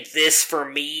fantasy, I think this, for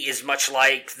me, is much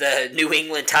like the New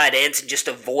England tight ends and just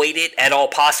avoid it at all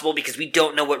possible because we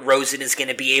don't know what Rosen is going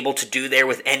to be able to do there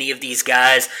with any of these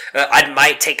guys. I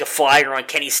might take a flyer on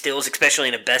Kenny Stills, especially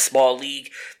in a best ball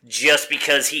league, just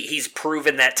because he's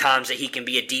proven at times that he can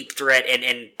be a deep threat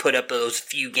and put up those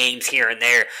few games here and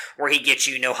there where he gets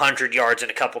 100 yards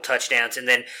and a couple touchdowns. And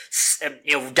then,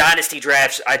 dynasty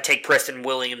drafts, I'd take Preston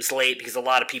Williams late because a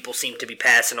lot of people seem to be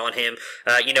passing on him.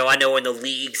 I know in the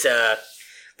leagues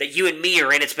that you and me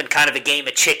are in, it's been kind of a game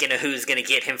of chicken of who's going to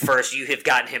get him first. You have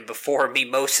gotten him before me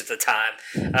most of the time,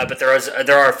 but there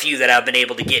are a few that I've been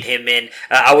able to get him in.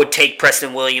 I would take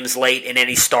Preston Williams late in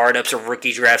any startups or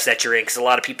rookie drafts that you're in because a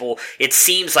lot of people, it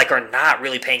seems like, are not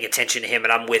really paying attention to him,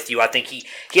 and I'm with you. I think he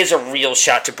has a real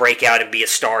shot to break out and be a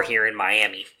star here in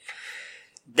Miami.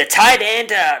 The tight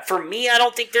end, for me, I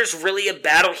don't think there's really a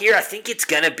battle here. I think it's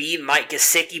going to be Mike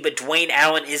Gesicki, but Dwayne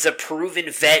Allen is a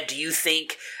proven vet. Do you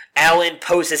think Allen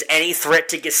poses any threat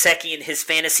to Gesicki and his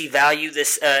fantasy value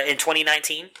this in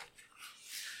 2019?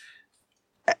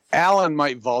 Allen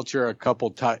might vulture a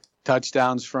couple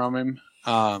touchdowns from him,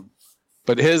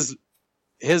 but his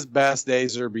best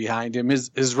days are behind him.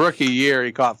 His rookie year,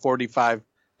 he caught 45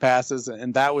 passes,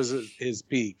 and that was his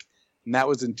peak, and that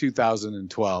was in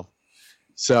 2012.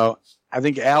 So I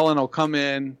think Allen will come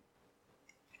in.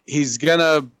 he's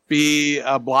gonna be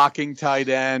a blocking tight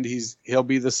end. He'll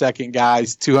be the second guy.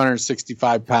 He's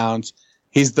 265 pounds.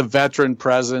 He's the veteran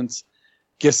presence.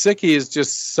 Gesicki is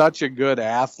just such a good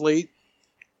athlete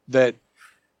that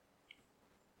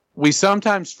we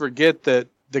sometimes forget that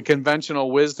the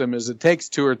conventional wisdom is it takes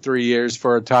 2 or 3 years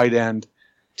for a tight end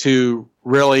to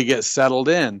really get settled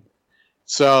in.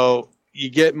 So you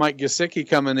get Mike Gesicki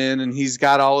coming in, and he's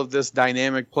got all of this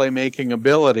dynamic playmaking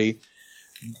ability.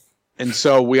 And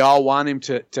so we all want him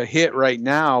to hit right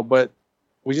now, but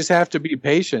we just have to be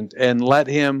patient and let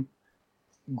him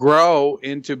grow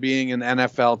into being an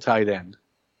NFL tight end.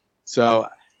 So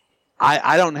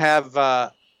I don't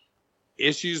have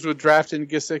issues with drafting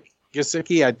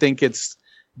Gesicki. I think it's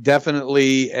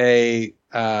definitely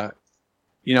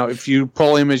if you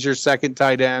pull him as your second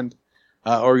tight end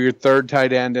or your third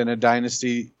tight end in a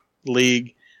dynasty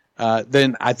league,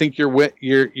 then I think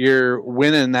you're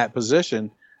winning that position.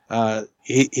 I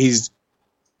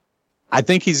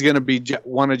think he's going to be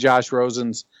one of Josh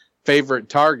Rosen's favorite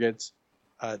targets,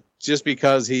 just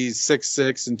because he's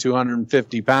 6'6" and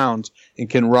 250 pounds and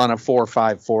can run a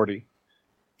 4.5 40.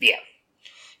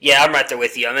 Yeah, I'm right there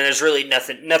with you. I mean, there's really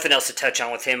nothing else to touch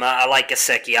on with him. I like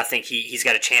Gesicki. I think he's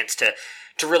got a chance to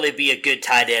really be a good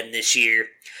tight end this year.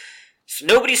 So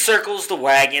nobody circles the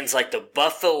wagons like the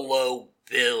Buffalo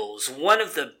Bills. One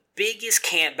of the biggest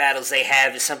camp battles they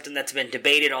have is something that's been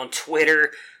debated on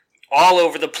Twitter all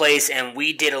over the place, and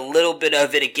we did a little bit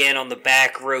of it again on the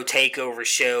Back Row Takeover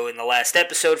show in the last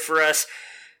episode for us.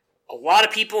 A lot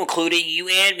of people, including you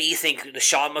and me, think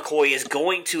LeSean McCoy is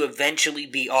going to eventually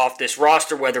be off this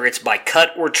roster, whether it's by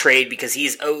cut or trade, because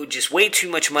he's owed just way too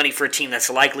much money for a team that's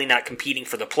likely not competing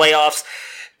for the playoffs.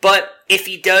 But if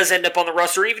he does end up on the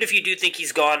roster, even if you do think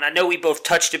he's gone, I know we both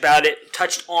touched on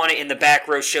it in the Back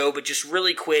Row show, but just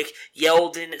really quick,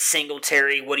 Yeldon,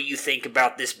 Singletary, what do you think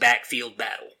about this backfield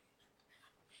battle?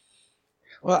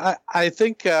 Well, I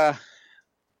think T.J.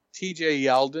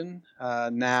 Yeldon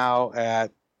now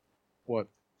at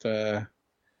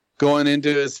going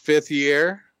into his 5th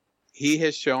year, he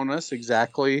has shown us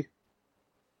exactly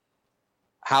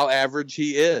how average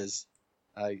he is.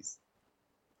 He's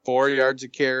 4 yards a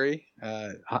carry.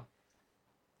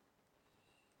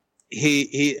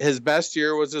 His best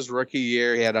year was his rookie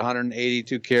year. He had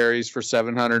 182 carries for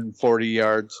 740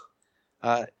 yards.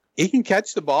 He can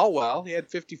catch the ball well. He had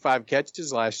 55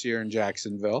 catches last year in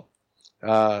Jacksonville.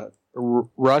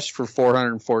 Rushed for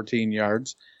 414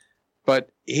 yards.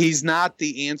 But he's not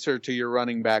the answer to your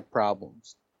running back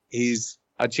problems. He's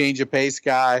a change of pace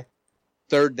guy,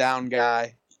 third down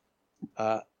guy,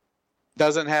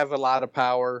 doesn't have a lot of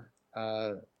power.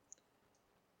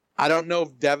 I don't know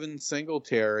if Devin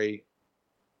Singletary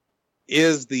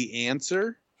is the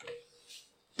answer,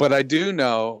 but I do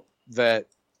know that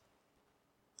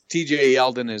TJ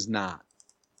Yeldon is not.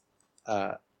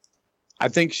 I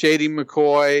think Shady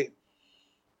McCoy,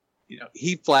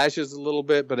 he flashes a little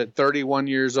bit, but at 31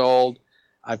 years old,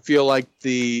 I feel like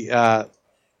the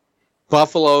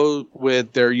Buffalo,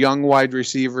 with their young wide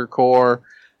receiver core,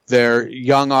 their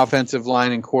young offensive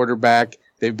line and quarterback,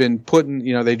 they've been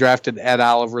they drafted Ed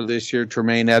Oliver this year,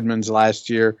 Tremaine Edmonds last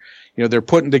year. They're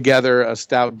putting together a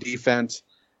stout defense.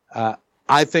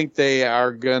 I think they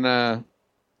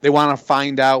want to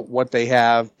find out what they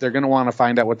have. They're going to want to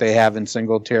find out what they have in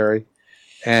Singletary.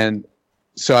 And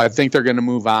so I think they're going to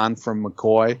move on from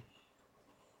McCoy.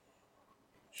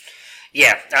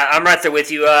 Yeah, I'm right there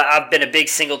with you. I've been a big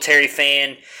Singletary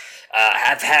fan.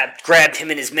 I've grabbed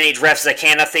him in as many drafts as I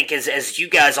can. I think as you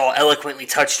guys all eloquently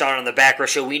touched on the Back Row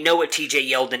show, we know what TJ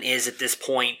Yeldon is at this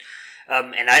point.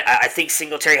 And I think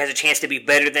Singletary has a chance to be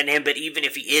better than him, but even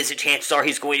if he is, chances are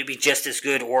he's going to be just as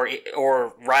good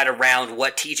or right around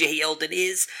what TJ Yeldon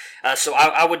is. So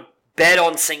I would bet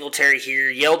on Singletary here.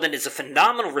 Yeldon is a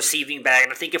phenomenal receiving back,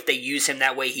 and I think if they use him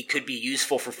that way, he could be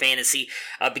useful for fantasy.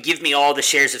 But give me all the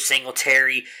shares of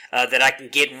Singletary that I can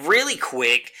get really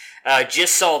quick.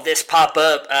 Just saw this pop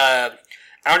up. I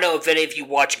don't know if any of you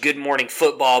watch Good Morning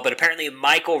Football, but apparently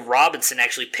Michael Robinson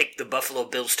actually picked the Buffalo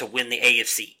Bills to win the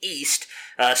AFC East.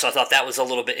 So I thought that was a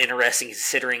little bit interesting,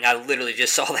 considering I literally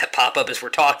just saw that pop up as we're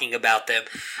talking about them.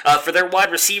 For their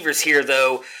wide receivers here,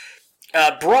 though,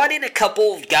 brought in a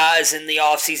couple of guys in the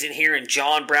offseason here in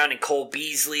John Brown and Cole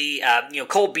Beasley.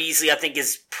 Cole Beasley, I think,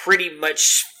 is pretty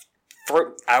much,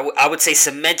 I would say,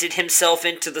 cemented himself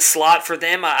into the slot for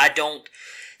them. I don't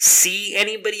see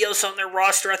anybody else on their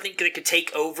roster, I think, that could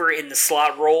take over in the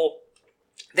slot role.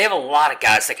 They have a lot of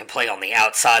guys that can play on the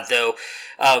outside, though.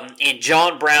 And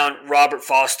John Brown, Robert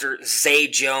Foster, Zay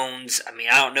Jones. I mean,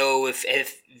 I don't know if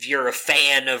you're a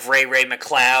fan of Ray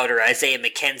McLeod or Isaiah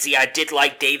McKenzie. I did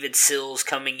like David Sills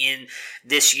coming in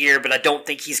this year, but I don't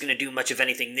think he's going to do much of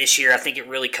anything this year. I think it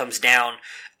really comes down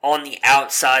on the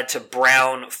outside to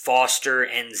Brown, Foster,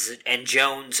 and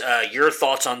Jones. Your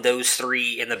thoughts on those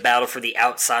three in the battle for the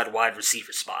outside wide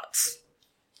receiver spots?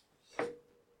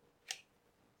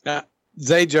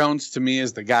 Zay Jones, to me,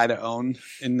 is the guy to own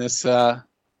in this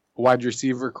wide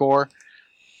receiver core.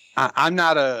 I'm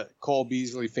not a Cole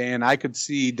Beasley fan. I could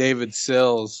see David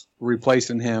Sills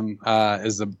replacing him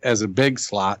as a big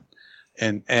slot,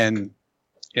 and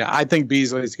yeah, I think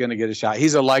Beasley's going to get a shot.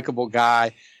 He's a likable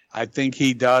guy. I think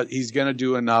he's going to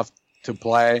do enough to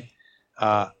play.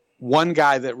 One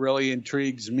guy that really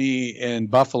intrigues me in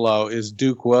Buffalo is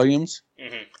Duke Williams.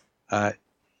 Mm-hmm.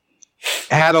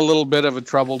 Had a little bit of a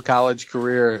troubled college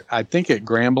career, I think, at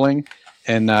Grambling,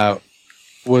 and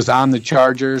was on the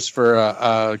Chargers for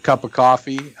a cup of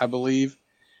coffee, I believe.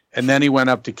 And then he went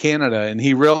up to Canada, and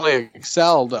he really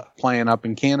excelled playing up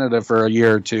in Canada for a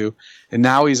year or two. And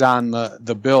now he's on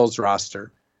the Bills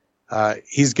roster.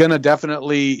 He's going to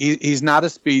definitely, he's not a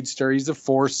speedster. He's a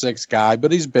 4'6" guy,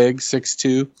 but he's big,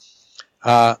 6'2".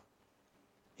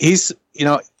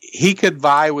 He could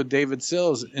vie with David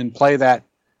Sills and play that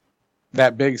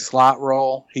big slot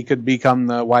role. He could become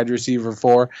the wide receiver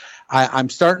 4. I'm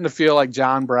starting to feel like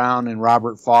John Brown and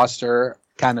Robert Foster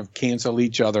kind of cancel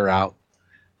each other out.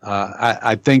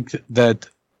 I think that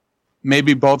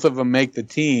maybe both of them make the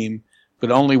team,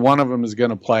 but only one of them is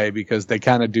going to play because they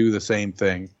kind of do the same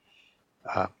thing.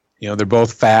 They're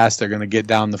both fast. They're going to get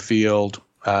down the field.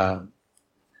 I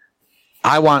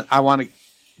want to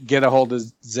get a hold of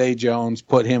Zay Jones,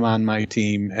 put him on my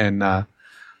team, and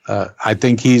I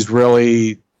think he's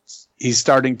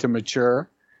starting to mature,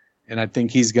 and I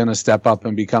think he's going to step up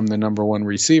and become the number 1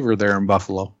 receiver there in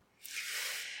Buffalo.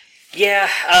 Yeah,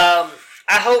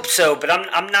 I hope so, but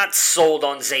I'm not sold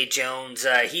on Zay Jones.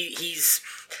 He's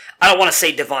I don't want to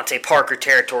say Devontae Parker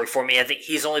territory for me. I think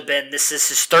he's only been, this is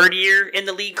his 3rd year in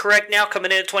the league, correct now,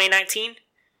 coming into 2019?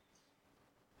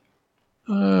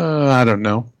 I don't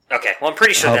know. Okay, well, I'm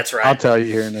pretty sure that's right. I'll tell you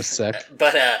here in a sec.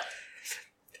 But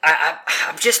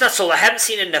I'm just not sold. I haven't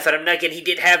seen enough of him. Now, again, he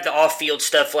did have the off-field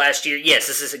stuff last year. Yes,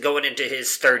 this is going into his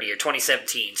 3rd year,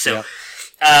 2017. So,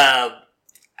 I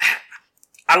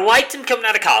liked him coming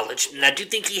out of college, and I do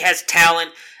think he has talent.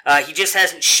 He just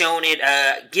hasn't shown it.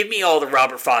 Give me all the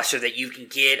Robert Foster that you can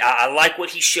get. I like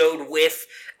what he showed with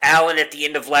Allen at the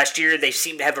end of last year. They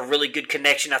seem to have a really good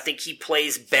connection. I think he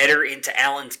plays better into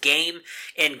Allen's game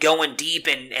and going deep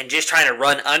and just trying to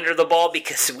run under the ball,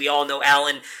 because we all know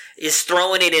Allen is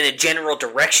throwing it in a general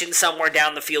direction somewhere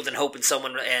down the field and hoping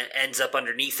someone ends up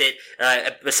underneath it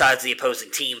besides the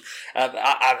opposing team.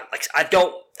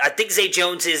 I think Zay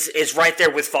Jones is right there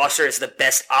with Foster as the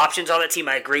best options on that team.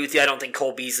 I agree with you. I don't think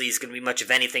Cole Beasley is going to be much of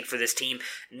anything for this team.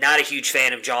 Not a huge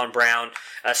fan of John Brown.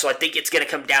 So I think it's going to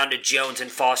come down to Jones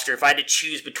and Foster. If I had to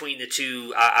choose between the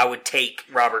two, I would take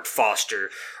Robert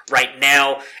Foster. Right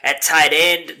now, at tight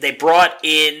end, they brought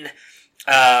in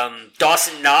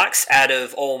Dawson Knox out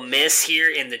of Ole Miss here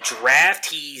in the draft.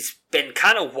 He's been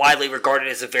kind of widely regarded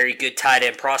as a very good tight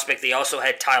end prospect. They also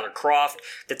had Tyler Kroft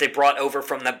that they brought over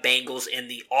from the Bengals in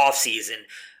the offseason.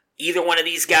 Either one of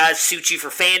these guys suit you for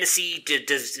fantasy?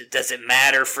 Does it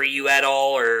matter for you at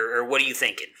all, or what are you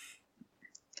thinking?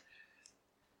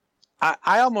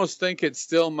 I almost think it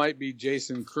still might be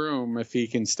Jason Kroom if he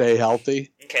can stay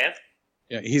healthy. Okay.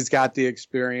 Yeah, he's got the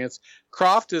experience.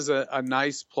 Kroft is a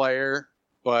nice player,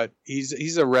 but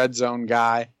he's a red zone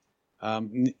guy.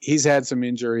 He's had some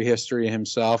injury history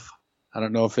himself. I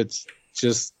don't know if it's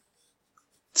just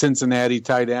Cincinnati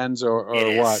tight ends or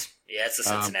what. Yeah, it's the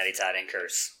Cincinnati tight end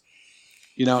curse.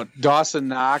 Dawson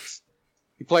Knox,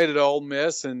 he played at Ole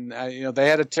Miss, and they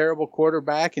had a terrible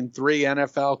quarterback and 3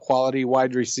 NFL quality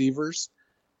wide receivers.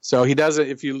 So he doesn't.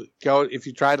 If you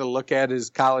try to look at his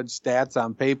college stats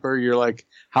on paper, you're like,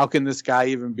 how can this guy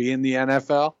even be in the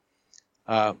NFL?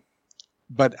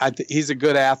 But he's a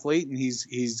good athlete, and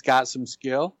he's got some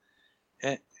skill,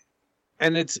 and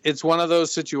it's one of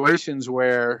those situations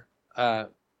where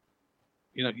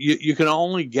you can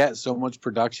only get so much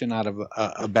production out of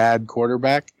a bad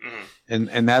quarterback,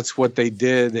 and that's what they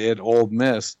did at Ole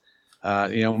Miss.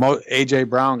 AJ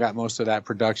Brown got most of that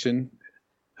production.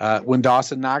 When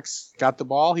Dawson Knox got the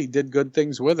ball, he did good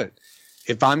things with it.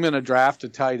 If I'm going to draft a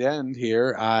tight end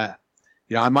here, I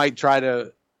might try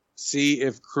to see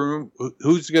if Kroom,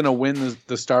 who's going to win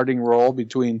the starting role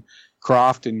between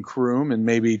Kroft and Kroom, and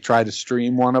maybe try to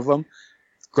stream one of them.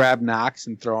 grab Knox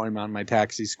and throw him on my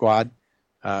taxi squad.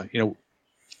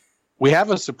 We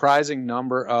have a surprising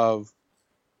number of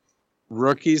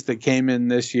rookies that came in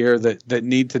this year that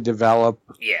need to develop.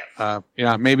 Yeah.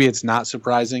 Maybe it's not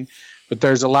surprising, but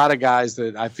there's a lot of guys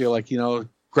that I feel like,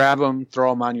 grab them,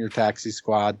 throw them on your taxi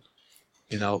squad.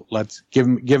 Let's give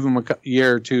them a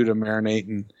year or two to marinate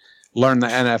and learn the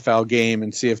NFL game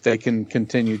and see if they can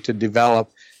continue to develop,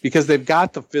 because they've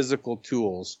got the physical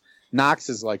tools. Knox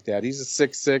is like that. He's a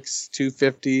 6'6",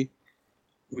 250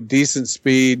 with decent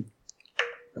speed,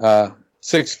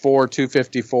 6'4",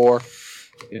 254,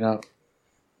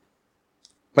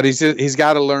 But he's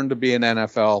got to learn to be an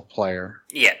NFL player.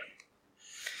 Yeah.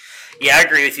 Yeah, I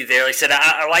agree with you there. Like I said,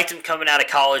 I liked him coming out of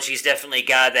college. He's definitely a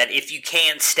guy that if you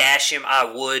can stash him,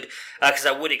 I would, because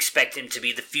I would expect him to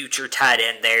be the future tight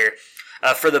end there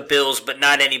for the Bills, but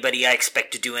not anybody I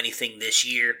expect to do anything this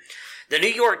year. The New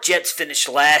York Jets finished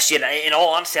last, yet in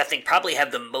all honesty, I think probably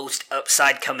have the most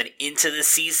upside coming into this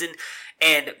season,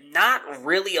 and not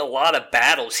really a lot of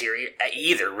battles here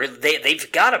either.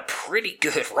 They've got a pretty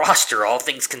good roster, all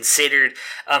things considered.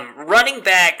 Running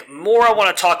back, more I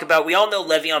want to talk about. We all know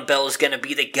Le'Veon Bell is going to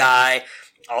be the guy,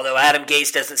 although Adam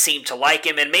Gase doesn't seem to like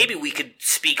him, and maybe we could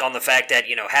speak on the fact that,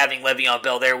 having Le'Veon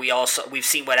Bell there, we've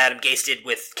seen what Adam Gase did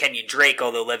with Kenyon Drake,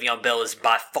 although Le'Veon Bell is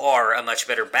by far a much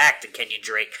better back than Kenyon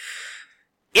Drake.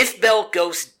 If Bell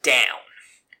goes down,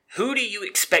 who do you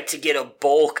expect to get a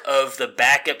bulk of the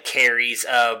backup carries?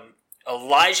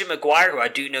 Elijah McGuire, who I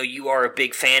do know you are a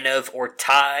big fan of, or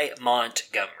Ty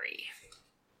Montgomery?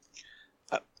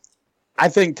 I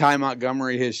think Ty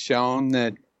Montgomery has shown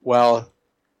that,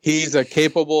 he's a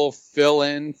capable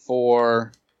fill-in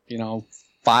for,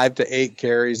 5 to 8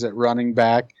 carries at running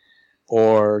back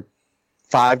or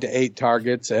 5 to 8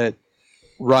 targets at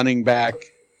running back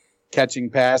catching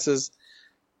passes.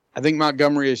 I think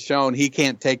Montgomery has shown he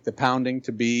can't take the pounding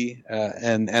to be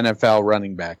an NFL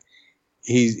running back.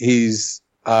 He's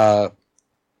a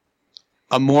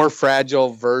more fragile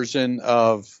version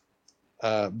of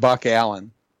Buck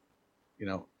Allen.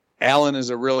 Allen is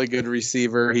a really good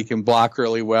receiver. He can block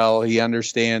really well. He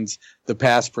understands the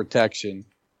pass protection.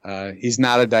 He's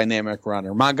not a dynamic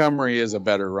runner. Montgomery is a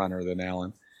better runner than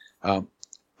Allen.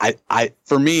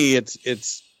 For me,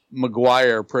 it's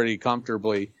McGuire pretty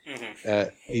comfortably.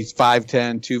 He's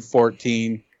 5'10",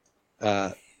 214,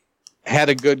 had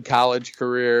a good college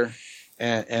career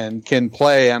and can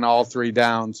play on all 3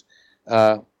 downs.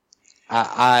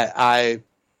 I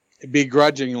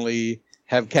begrudgingly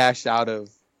have cashed out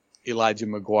of Elijah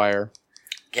McGuire.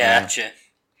 Gotcha.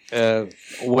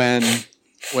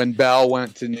 When Bell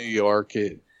went to New York,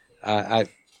 I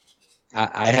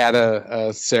had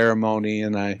a ceremony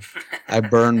and I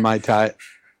burned my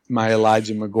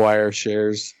Elijah McGuire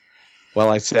shares while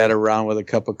I sat around with a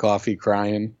cup of coffee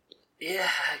crying. Yeah,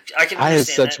 I can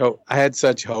understand that. I had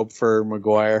such hope for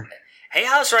McGuire. Hey,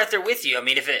 I was right there with you. I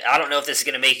mean, I don't know if this is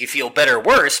going to make you feel better or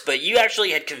worse, but you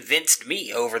actually had convinced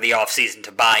me over the offseason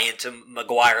to buy into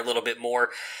McGuire a little bit more.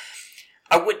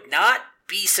 I would not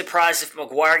be surprised if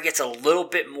McGuire gets a little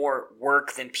bit more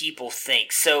work than people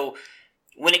think. So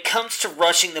when it comes to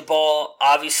rushing the ball,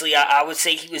 obviously I would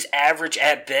say he was average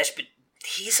at best, but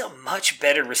he's a much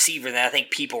better receiver than I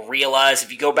think people realize.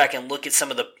 If you go back and look at some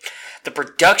of the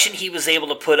production he was able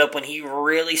to put up when he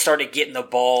really started getting the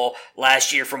ball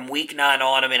last year from week 9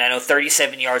 on, I mean, I know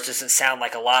 37 yards doesn't sound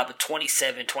like a lot, but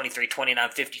 27, 23, 29,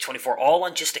 50, 24, all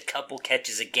on just a couple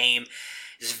catches a game.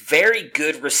 He's a very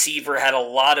good receiver, had a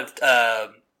lot of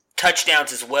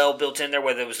touchdowns as well built in there,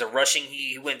 whether it was the rushing.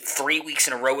 He went 3 weeks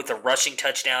in a row with a rushing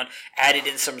touchdown, added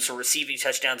in some receiving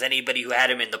touchdowns. Anybody who had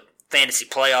him in the fantasy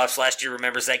playoffs last year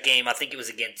remembers that game. I think it was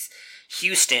against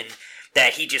Houston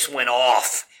that he just went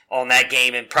off on that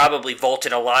game and probably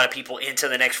vaulted a lot of people into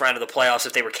the next round of the playoffs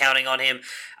if they were counting on him.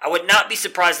 I would not be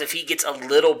surprised if he gets a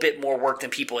little bit more work than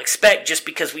people expect, just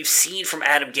because we've seen from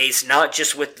Adam Gase, not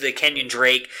just with the Kenyon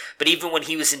Drake, but even when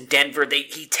he was in Denver,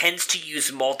 he tends to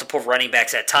use multiple running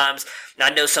backs at times. Now,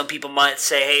 I know some people might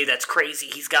say, hey, that's crazy.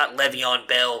 He's got Le'Veon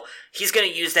Bell. He's going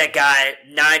to use that guy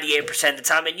 98% of the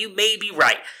time, and you may be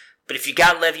right. But if you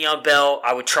got Le'Veon Bell,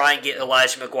 I would try and get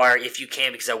Elijah McGuire if you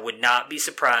can, because I would not be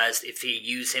surprised if you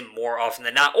use him more often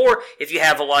than not. Or if you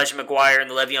have Elijah McGuire and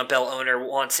the Le'Veon Bell owner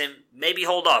wants him, maybe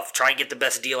hold off. Try and get the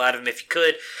best deal out of him if you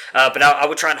could. But I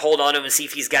would try and hold on to him and see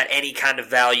if he's got any kind of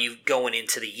value going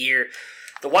into the year.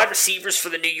 The wide receivers for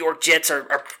the New York Jets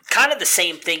are kind of the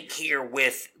same thing here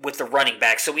with the running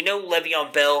back. So we know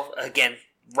Le'Veon Bell, again,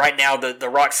 right now, the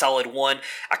rock-solid one.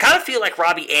 I kind of feel like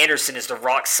Robbie Anderson is the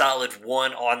rock-solid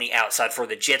one on the outside for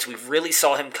the Jets. We really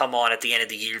saw him come on at the end of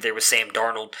the year there with Sam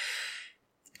Darnold.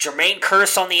 Jermaine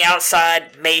Kearse on the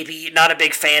outside, maybe. Not a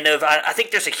big fan of. I think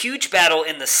there's a huge battle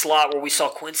in the slot where we saw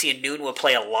Quincy Enunwa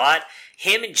play a lot.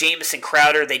 Him and Jamison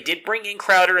Crowder, they did bring in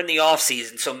Crowder in the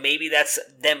offseason, so maybe that's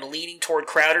them leaning toward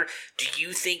Crowder. Do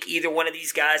you think either one of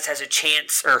these guys has a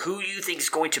chance, or who do you think is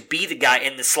going to be the guy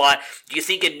in the slot? Do you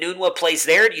think Enunwa plays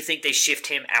there, or do you think they shift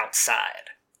him outside?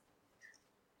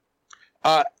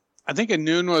 I think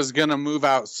Enunwa is going to move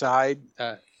outside.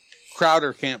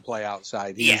 Crowder can't play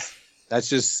outside. That's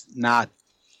just not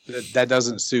 – that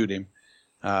doesn't suit him.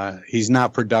 He's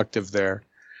not productive there.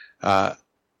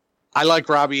 I like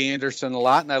Robbie Anderson a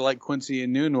lot, and I like Quincy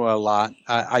Enunwa a lot.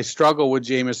 I struggle with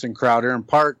Jamison Crowder. In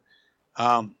part,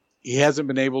 he hasn't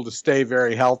been able to stay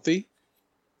very healthy.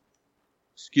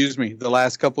 The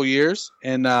last couple years.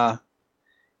 And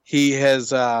he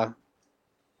has, when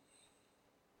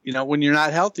you're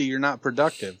not healthy, you're not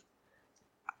productive.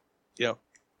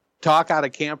 Talk out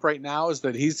of camp right now is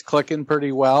that he's clicking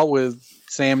pretty well with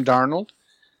Sam Darnold.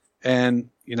 And,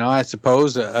 I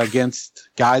suppose against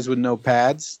guys with no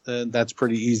pads, that's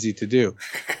pretty easy to do.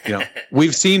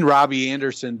 We've seen Robbie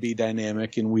Anderson be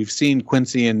dynamic, and we've seen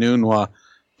Quincy Enunwa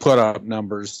put up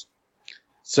numbers.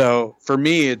 So for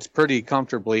me, it's pretty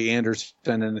comfortably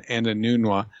Anderson and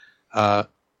Enunwa. I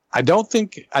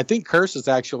think Kearse is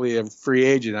actually a free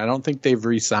agent. I don't think they've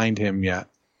re-signed him yet.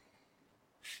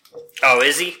 Oh,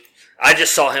 is he? I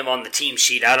just saw him on the team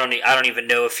sheet. I don't even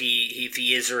know if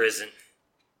he is or isn't.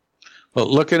 Well,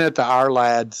 looking at the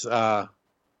R-Lads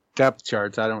depth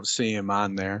charts, I don't see him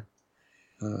on there.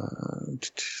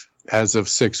 As of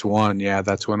 6/1, yeah,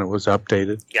 that's when it was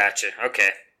updated. Gotcha. Okay.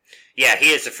 Yeah,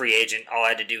 he is a free agent. All I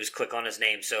had to do was click on his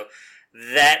name, so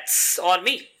that's on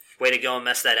me. Way to go and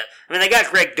mess that up. I mean, they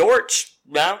got Greg Dortch.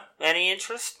 No? Any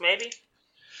interest, maybe?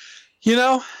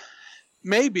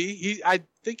 Maybe. I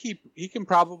think he can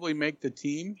probably make the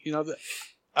team.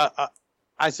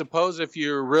 I suppose if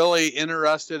you're really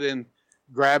interested in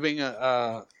grabbing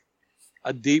a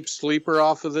deep sleeper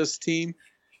off of this team,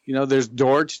 there's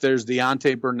Dortch, there's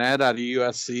Deontay Burnett out of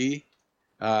USC.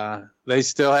 They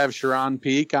still have Sharon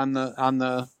Peak on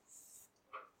the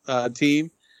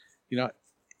team.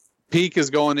 Peak is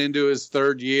going into his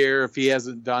third year. If he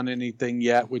hasn't done anything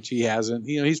yet, which he hasn't,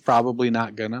 he's probably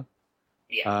not gonna.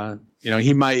 Yeah.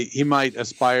 He might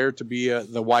aspire to be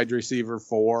the wide receiver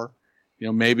 4.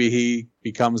 Maybe he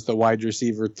becomes the wide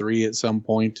receiver 3 at some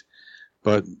point,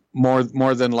 but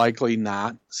more than likely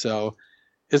not. So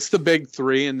it's the big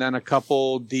 3, and then a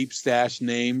couple deep stash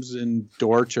names in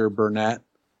Dortch or Burnett.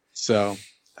 So,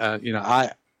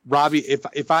 Robbie,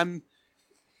 if I'm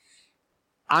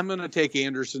going to take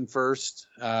Anderson first.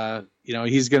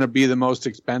 He's going to be the most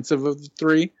expensive of the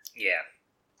 3. Yeah.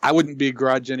 I wouldn't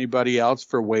begrudge anybody else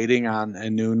for waiting on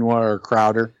Enunwa or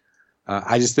Crowder.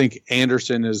 I just think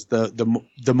Anderson is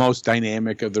the most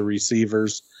dynamic of the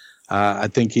receivers. I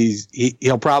think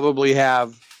he'll probably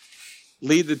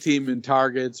lead the team in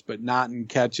targets, but not in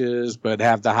catches, but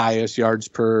have the highest yards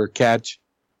per catch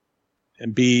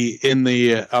and be in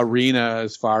the arena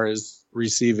as far as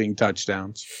receiving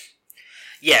touchdowns.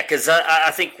 Yeah, because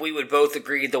I think we would both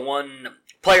agree the one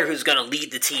player who's going to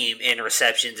lead the team in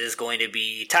receptions is going to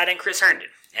be tight end Chris Herndon.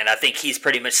 And I think he's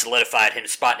pretty much solidified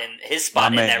his spot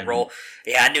in that role.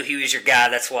 Yeah, I knew he was your guy.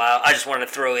 That's why I just wanted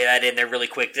to throw that in there really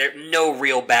quick. There's no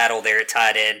real battle there at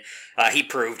tight end. He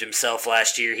proved himself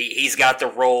last year. He's got the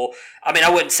role. I mean, I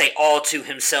wouldn't say all to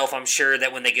himself. I'm sure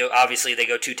that when they go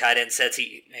 2 tight end sets,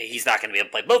 he's not going to be able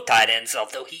to play both tight ends,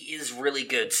 although he is really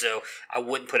good. So I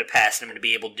wouldn't put it past him to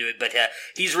be able to do it. But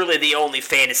he's really the only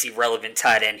fantasy relevant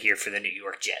tight end here for the New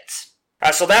York Jets. All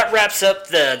right, so that wraps up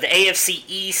the AFC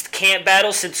East camp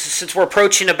battles. Since we're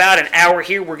approaching about an hour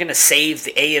here, we're going to save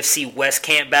the AFC West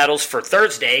camp battles for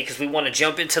Thursday because we want to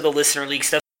jump into the Listener League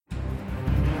stuff.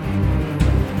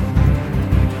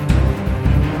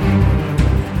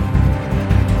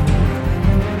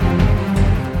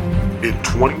 In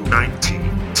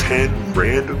 2019, 10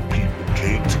 random people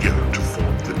came together to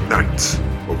form the Knights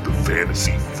of the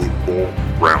Fantasy Football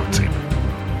Roundtable.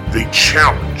 They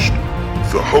challenged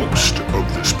the host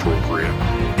of this program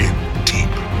in deep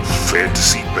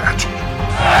fantasy battle.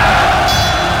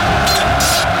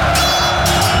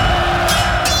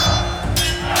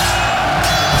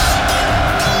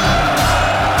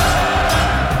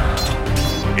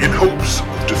 In hopes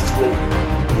of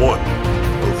dethroning one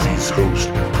of these hosts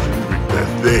and proving that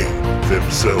they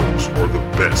themselves are the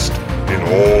best in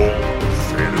all of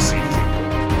fantasy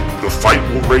football. The fight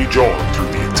will rage on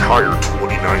through the entire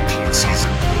 2019 season.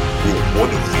 Will one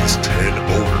of these 10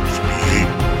 owners be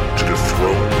able to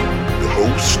dethrone the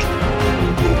host, or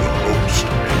will the host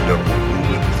end up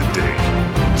ruling the day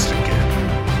once again?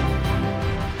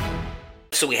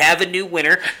 So we have a new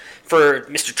winner for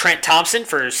Mr. Trent Thompson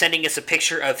for sending us a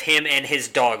picture of him and his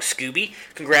dog, Scooby.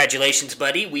 Congratulations,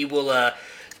 buddy. We will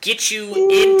get you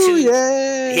into...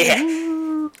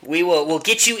 We'll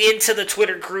get you into the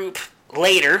Twitter group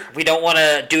later. We don't want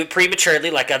to do it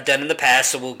prematurely like I've done in the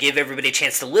past, so we'll give everybody a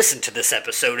chance to listen to this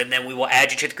episode, and then we will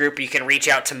add you to the group. You can reach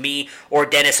out to me or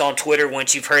Dennis on Twitter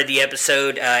once you've heard the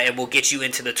episode, and we'll get you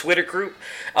into the Twitter group.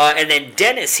 And then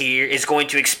Dennis here is going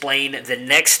to explain the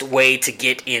next way to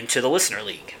get into the Listener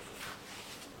League.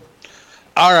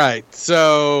 All right,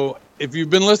 so if you've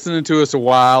been listening to us a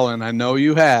while, and I know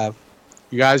you have,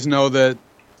 you guys know that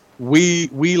we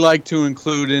like to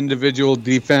include individual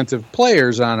defensive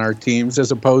players on our teams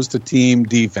as opposed to team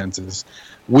defenses.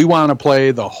 We want to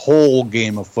play the whole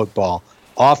game of football,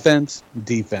 offense,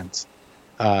 defense.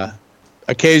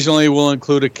 Occasionally we'll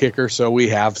include a kicker, so we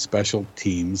have special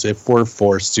teams if we're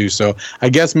forced to. So I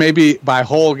guess maybe by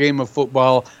whole game of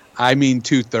football, I mean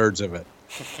 2/3 of it.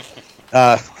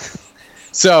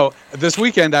 So this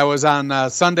weekend I was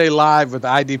on Sunday Live with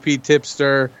IDP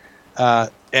Tipster,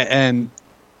 and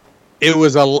it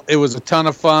was a ton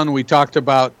of fun. We talked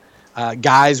about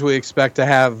guys we expect to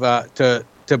have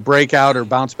to break out or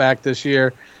bounce back this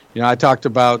year. You know, I talked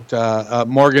about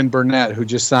Morgan Burnett, who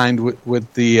just signed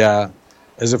with the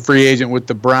as a free agent with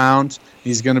the Browns.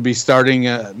 He's going to be starting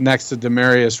next to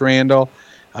Demarius Randall.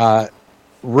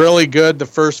 Really good the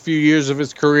first few years of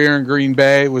his career in Green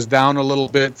Bay. Was down a little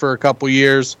bit for a couple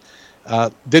years.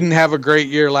 Didn't have a great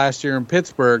year last year in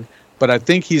Pittsburgh, but I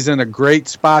think he's in a great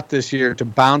spot this year to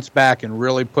bounce back and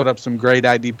really put up some great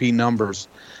IDP numbers.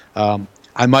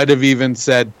 I might have even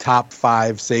said top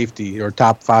 5 safety or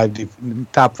top five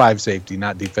safety,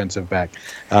 not defensive back,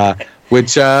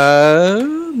 which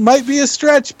might be a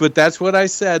stretch, but that's what I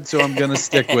said, so I'm going to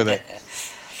stick with it.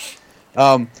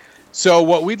 So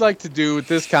what we'd like to do with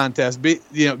this contest,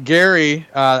 Gary,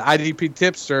 IDP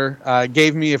Tipster,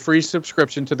 gave me a free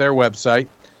subscription to their website.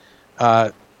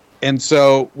 And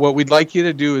so what we'd like you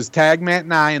to do is tag Matt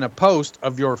and I in a post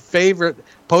of your favorite,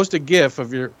 post a GIF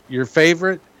of your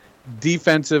favorite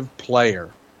defensive player.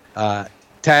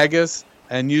 Tag us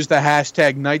and use the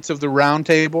hashtag Knights of the Round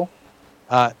Table.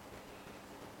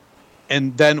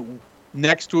 And then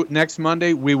next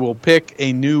Monday, we will pick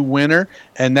a new winner,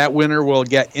 and that winner will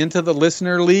get into the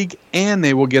Listener League, and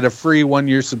they will get a free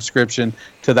 1-year subscription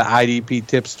to the IDP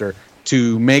Tipster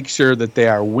to make sure that they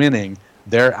are winning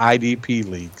their IDP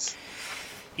leagues.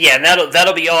 Yeah, and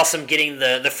that'll be awesome getting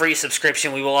the free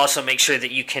subscription. We will also make sure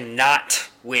that you cannot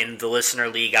win the Listener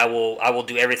League. I will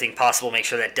do everything possible, make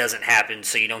sure that doesn't happen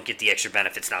so you don't get the extra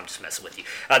benefits. No, I'm just messing with you.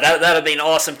 That'll be an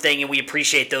awesome thing, and we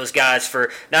appreciate those guys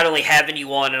for not only having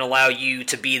you on and allow you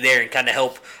to be there and kind of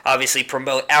help, obviously,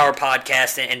 promote our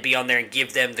podcast and be on there and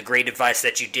give them the great advice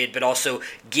that you did, but also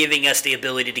giving us the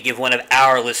ability to give one of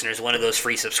our listeners one of those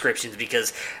free subscriptions,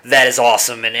 because that is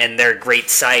awesome, and they're a great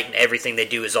site, and everything they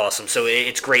do is awesome. So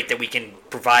it's great that we can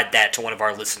provide that to one of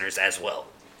our listeners as well.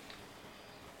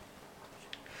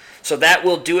 So that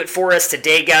will do it for us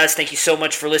today, guys. Thank you so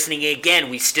much for listening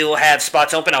again. We still have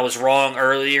spots open. I was wrong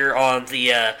earlier on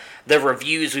the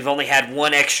reviews. We've only had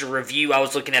one extra review. I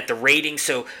was looking at the ratings,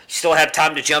 so you still have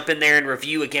time to jump in there and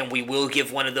review. Again, we will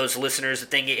give one of those listeners a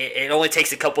thing. It only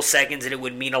takes a couple seconds, and it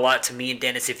would mean a lot to me and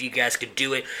Dennis if you guys could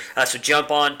do it. So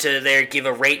jump on to there, give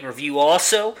a rate and review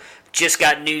also. Just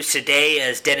got news today,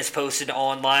 as Dennis posted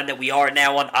online, that we are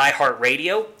now on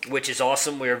iHeartRadio, which is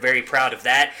awesome. We're very proud of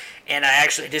that. And I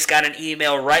actually just got an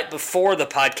email right before the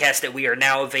podcast that we are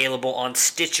now available on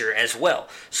Stitcher as well.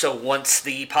 So once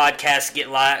the podcasts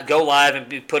go live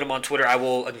and put them on Twitter, I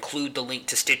will include the link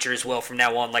to Stitcher as well from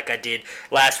now on, like I did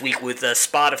last week with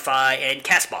Spotify and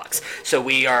CastBox. So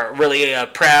we are really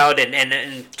proud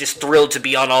and just thrilled to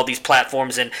be on all these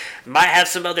platforms, and might have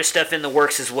some other stuff in the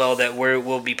works as well that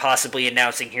we'll be possibly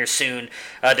announcing here soon,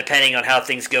 depending on how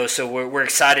things go. So we're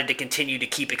excited to continue to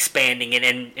keep expanding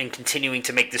and continuing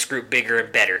to make this group bigger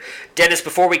and better. Dennis,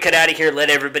 before we cut out of here, let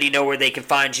everybody know where they can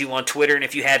find you on Twitter, and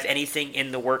if you have anything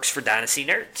in the works for Dynasty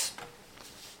Nerds.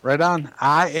 Right on.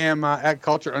 I am at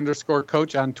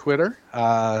culture_coach on Twitter.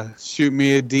 Shoot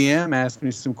me a DM, ask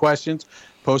me some questions,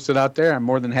 post it out there. I'm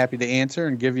more than happy to answer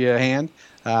and give you a hand.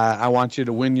 I want you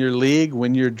to win your league,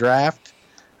 win your draft.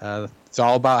 It's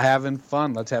all about having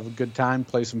fun. Let's have a good time,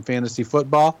 play some fantasy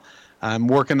football. I'm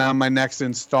working on my next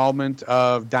installment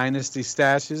of Dynasty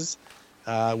Stashes.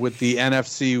 With the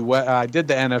NFC West. I did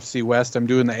the NFC West. I'm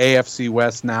doing the AFC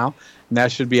West now, and that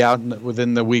should be out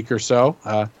within the week or so,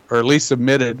 or at least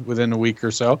submitted within a week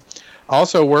or so.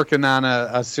 Also working on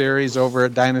a series over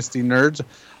at Dynasty Nerds.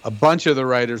 A bunch of the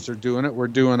writers are doing it. We're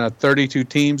doing a 32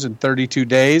 teams in 32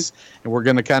 days, and we're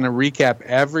going to kind of recap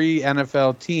every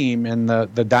NFL team in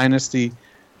the Dynasty,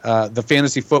 the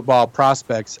fantasy football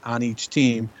prospects on each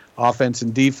team, offense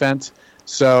and defense.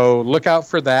 So look out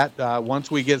for that.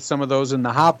 Once we get some of those in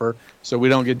the hopper, so we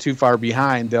don't get too far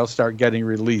behind, they'll start getting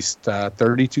released.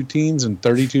 32 teams in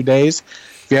 32 days.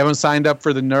 If you haven't signed up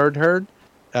for the Nerd Herd,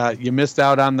 you missed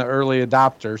out on the early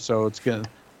adopter, so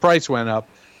price went up,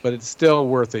 but it's still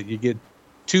worth it. You get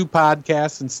 2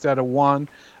 podcasts instead of 1,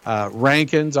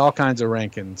 rankings, all kinds of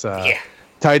rankings.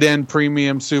 Tight end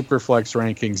premium superflex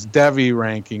rankings, Devy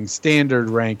rankings, standard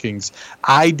rankings,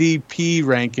 IDP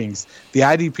rankings. The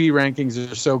IDP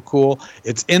rankings are so cool.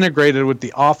 It's integrated with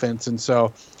the offense, and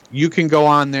so you can go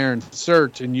on there and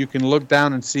search, and you can look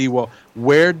down and see, well,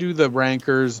 where do the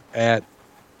rankers at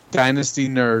Dynasty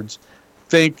Nerds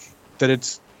think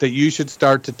that you should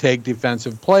start to take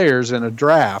defensive players in a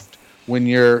draft when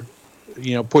you're,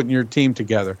 putting your team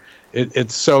together.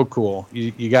 It's so cool.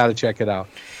 You got to check it out.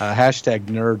 Hashtag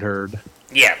Nerd Herd.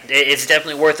 Yeah, it's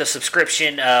definitely worth a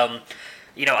subscription.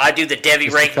 I do the Devy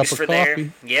rankings for there.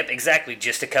 Yep, exactly.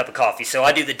 Just a cup of coffee. So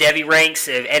I do the Devy ranks.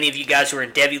 If any of you guys who are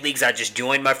in Devy leagues, I just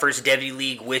joined my first Devy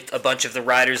league with a bunch of the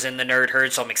writers in the Nerd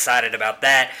Herd, so I'm excited about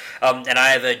that. And I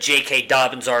have a J.K.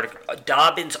 Dobbins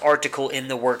article in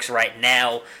the works right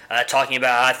now, talking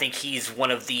about how I think he's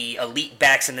one of the elite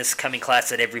backs in this coming class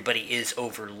that everybody is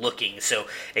overlooking. So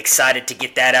excited to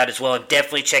get that out as well. And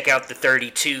definitely check out the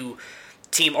 32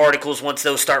 team articles once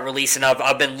those start releasing.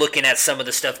 I've been looking at some of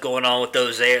the stuff going on with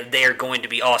those. They are going to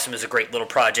be awesome. It's a great little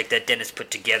project that Dennis put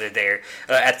together there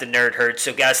at the Nerd Herd.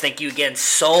 So guys, thank you again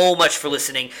so much for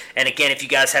listening. And again, if you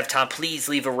guys have time, please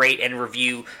leave a rate and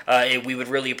review. We would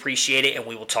really appreciate it. And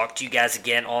we will talk to you guys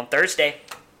again on Thursday.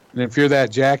 And if you're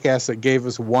that jackass that gave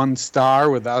us 1 star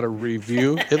without a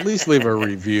review, at least leave a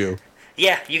review.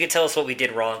 Yeah, you can tell us what we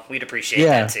did wrong. We'd appreciate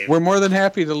that too. We're more than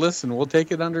happy to listen. We'll take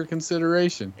it under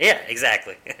consideration. Yeah,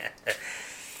 exactly.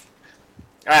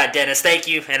 All right, Dennis, thank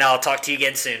you, and I'll talk to you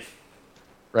again soon.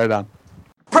 Right on.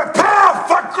 Prepare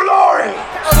for glory!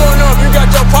 I don't know if you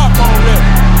got your popcorn ready.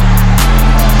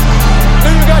 Do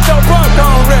you got your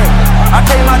popcorn ready? I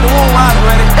came out the womb, I was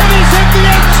ready. And he's hit the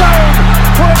end zone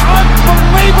for an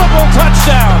unbelievable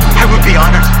touchdown. I would be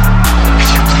honored if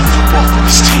you played football for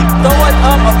this team. Throw it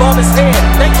up above his head.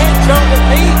 They can't jump with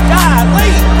me.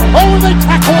 Golly. Oh, they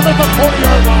tackle him at the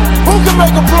 40-yard line. Who can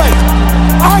make a play?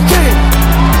 I can.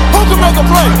 Who can make a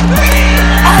play?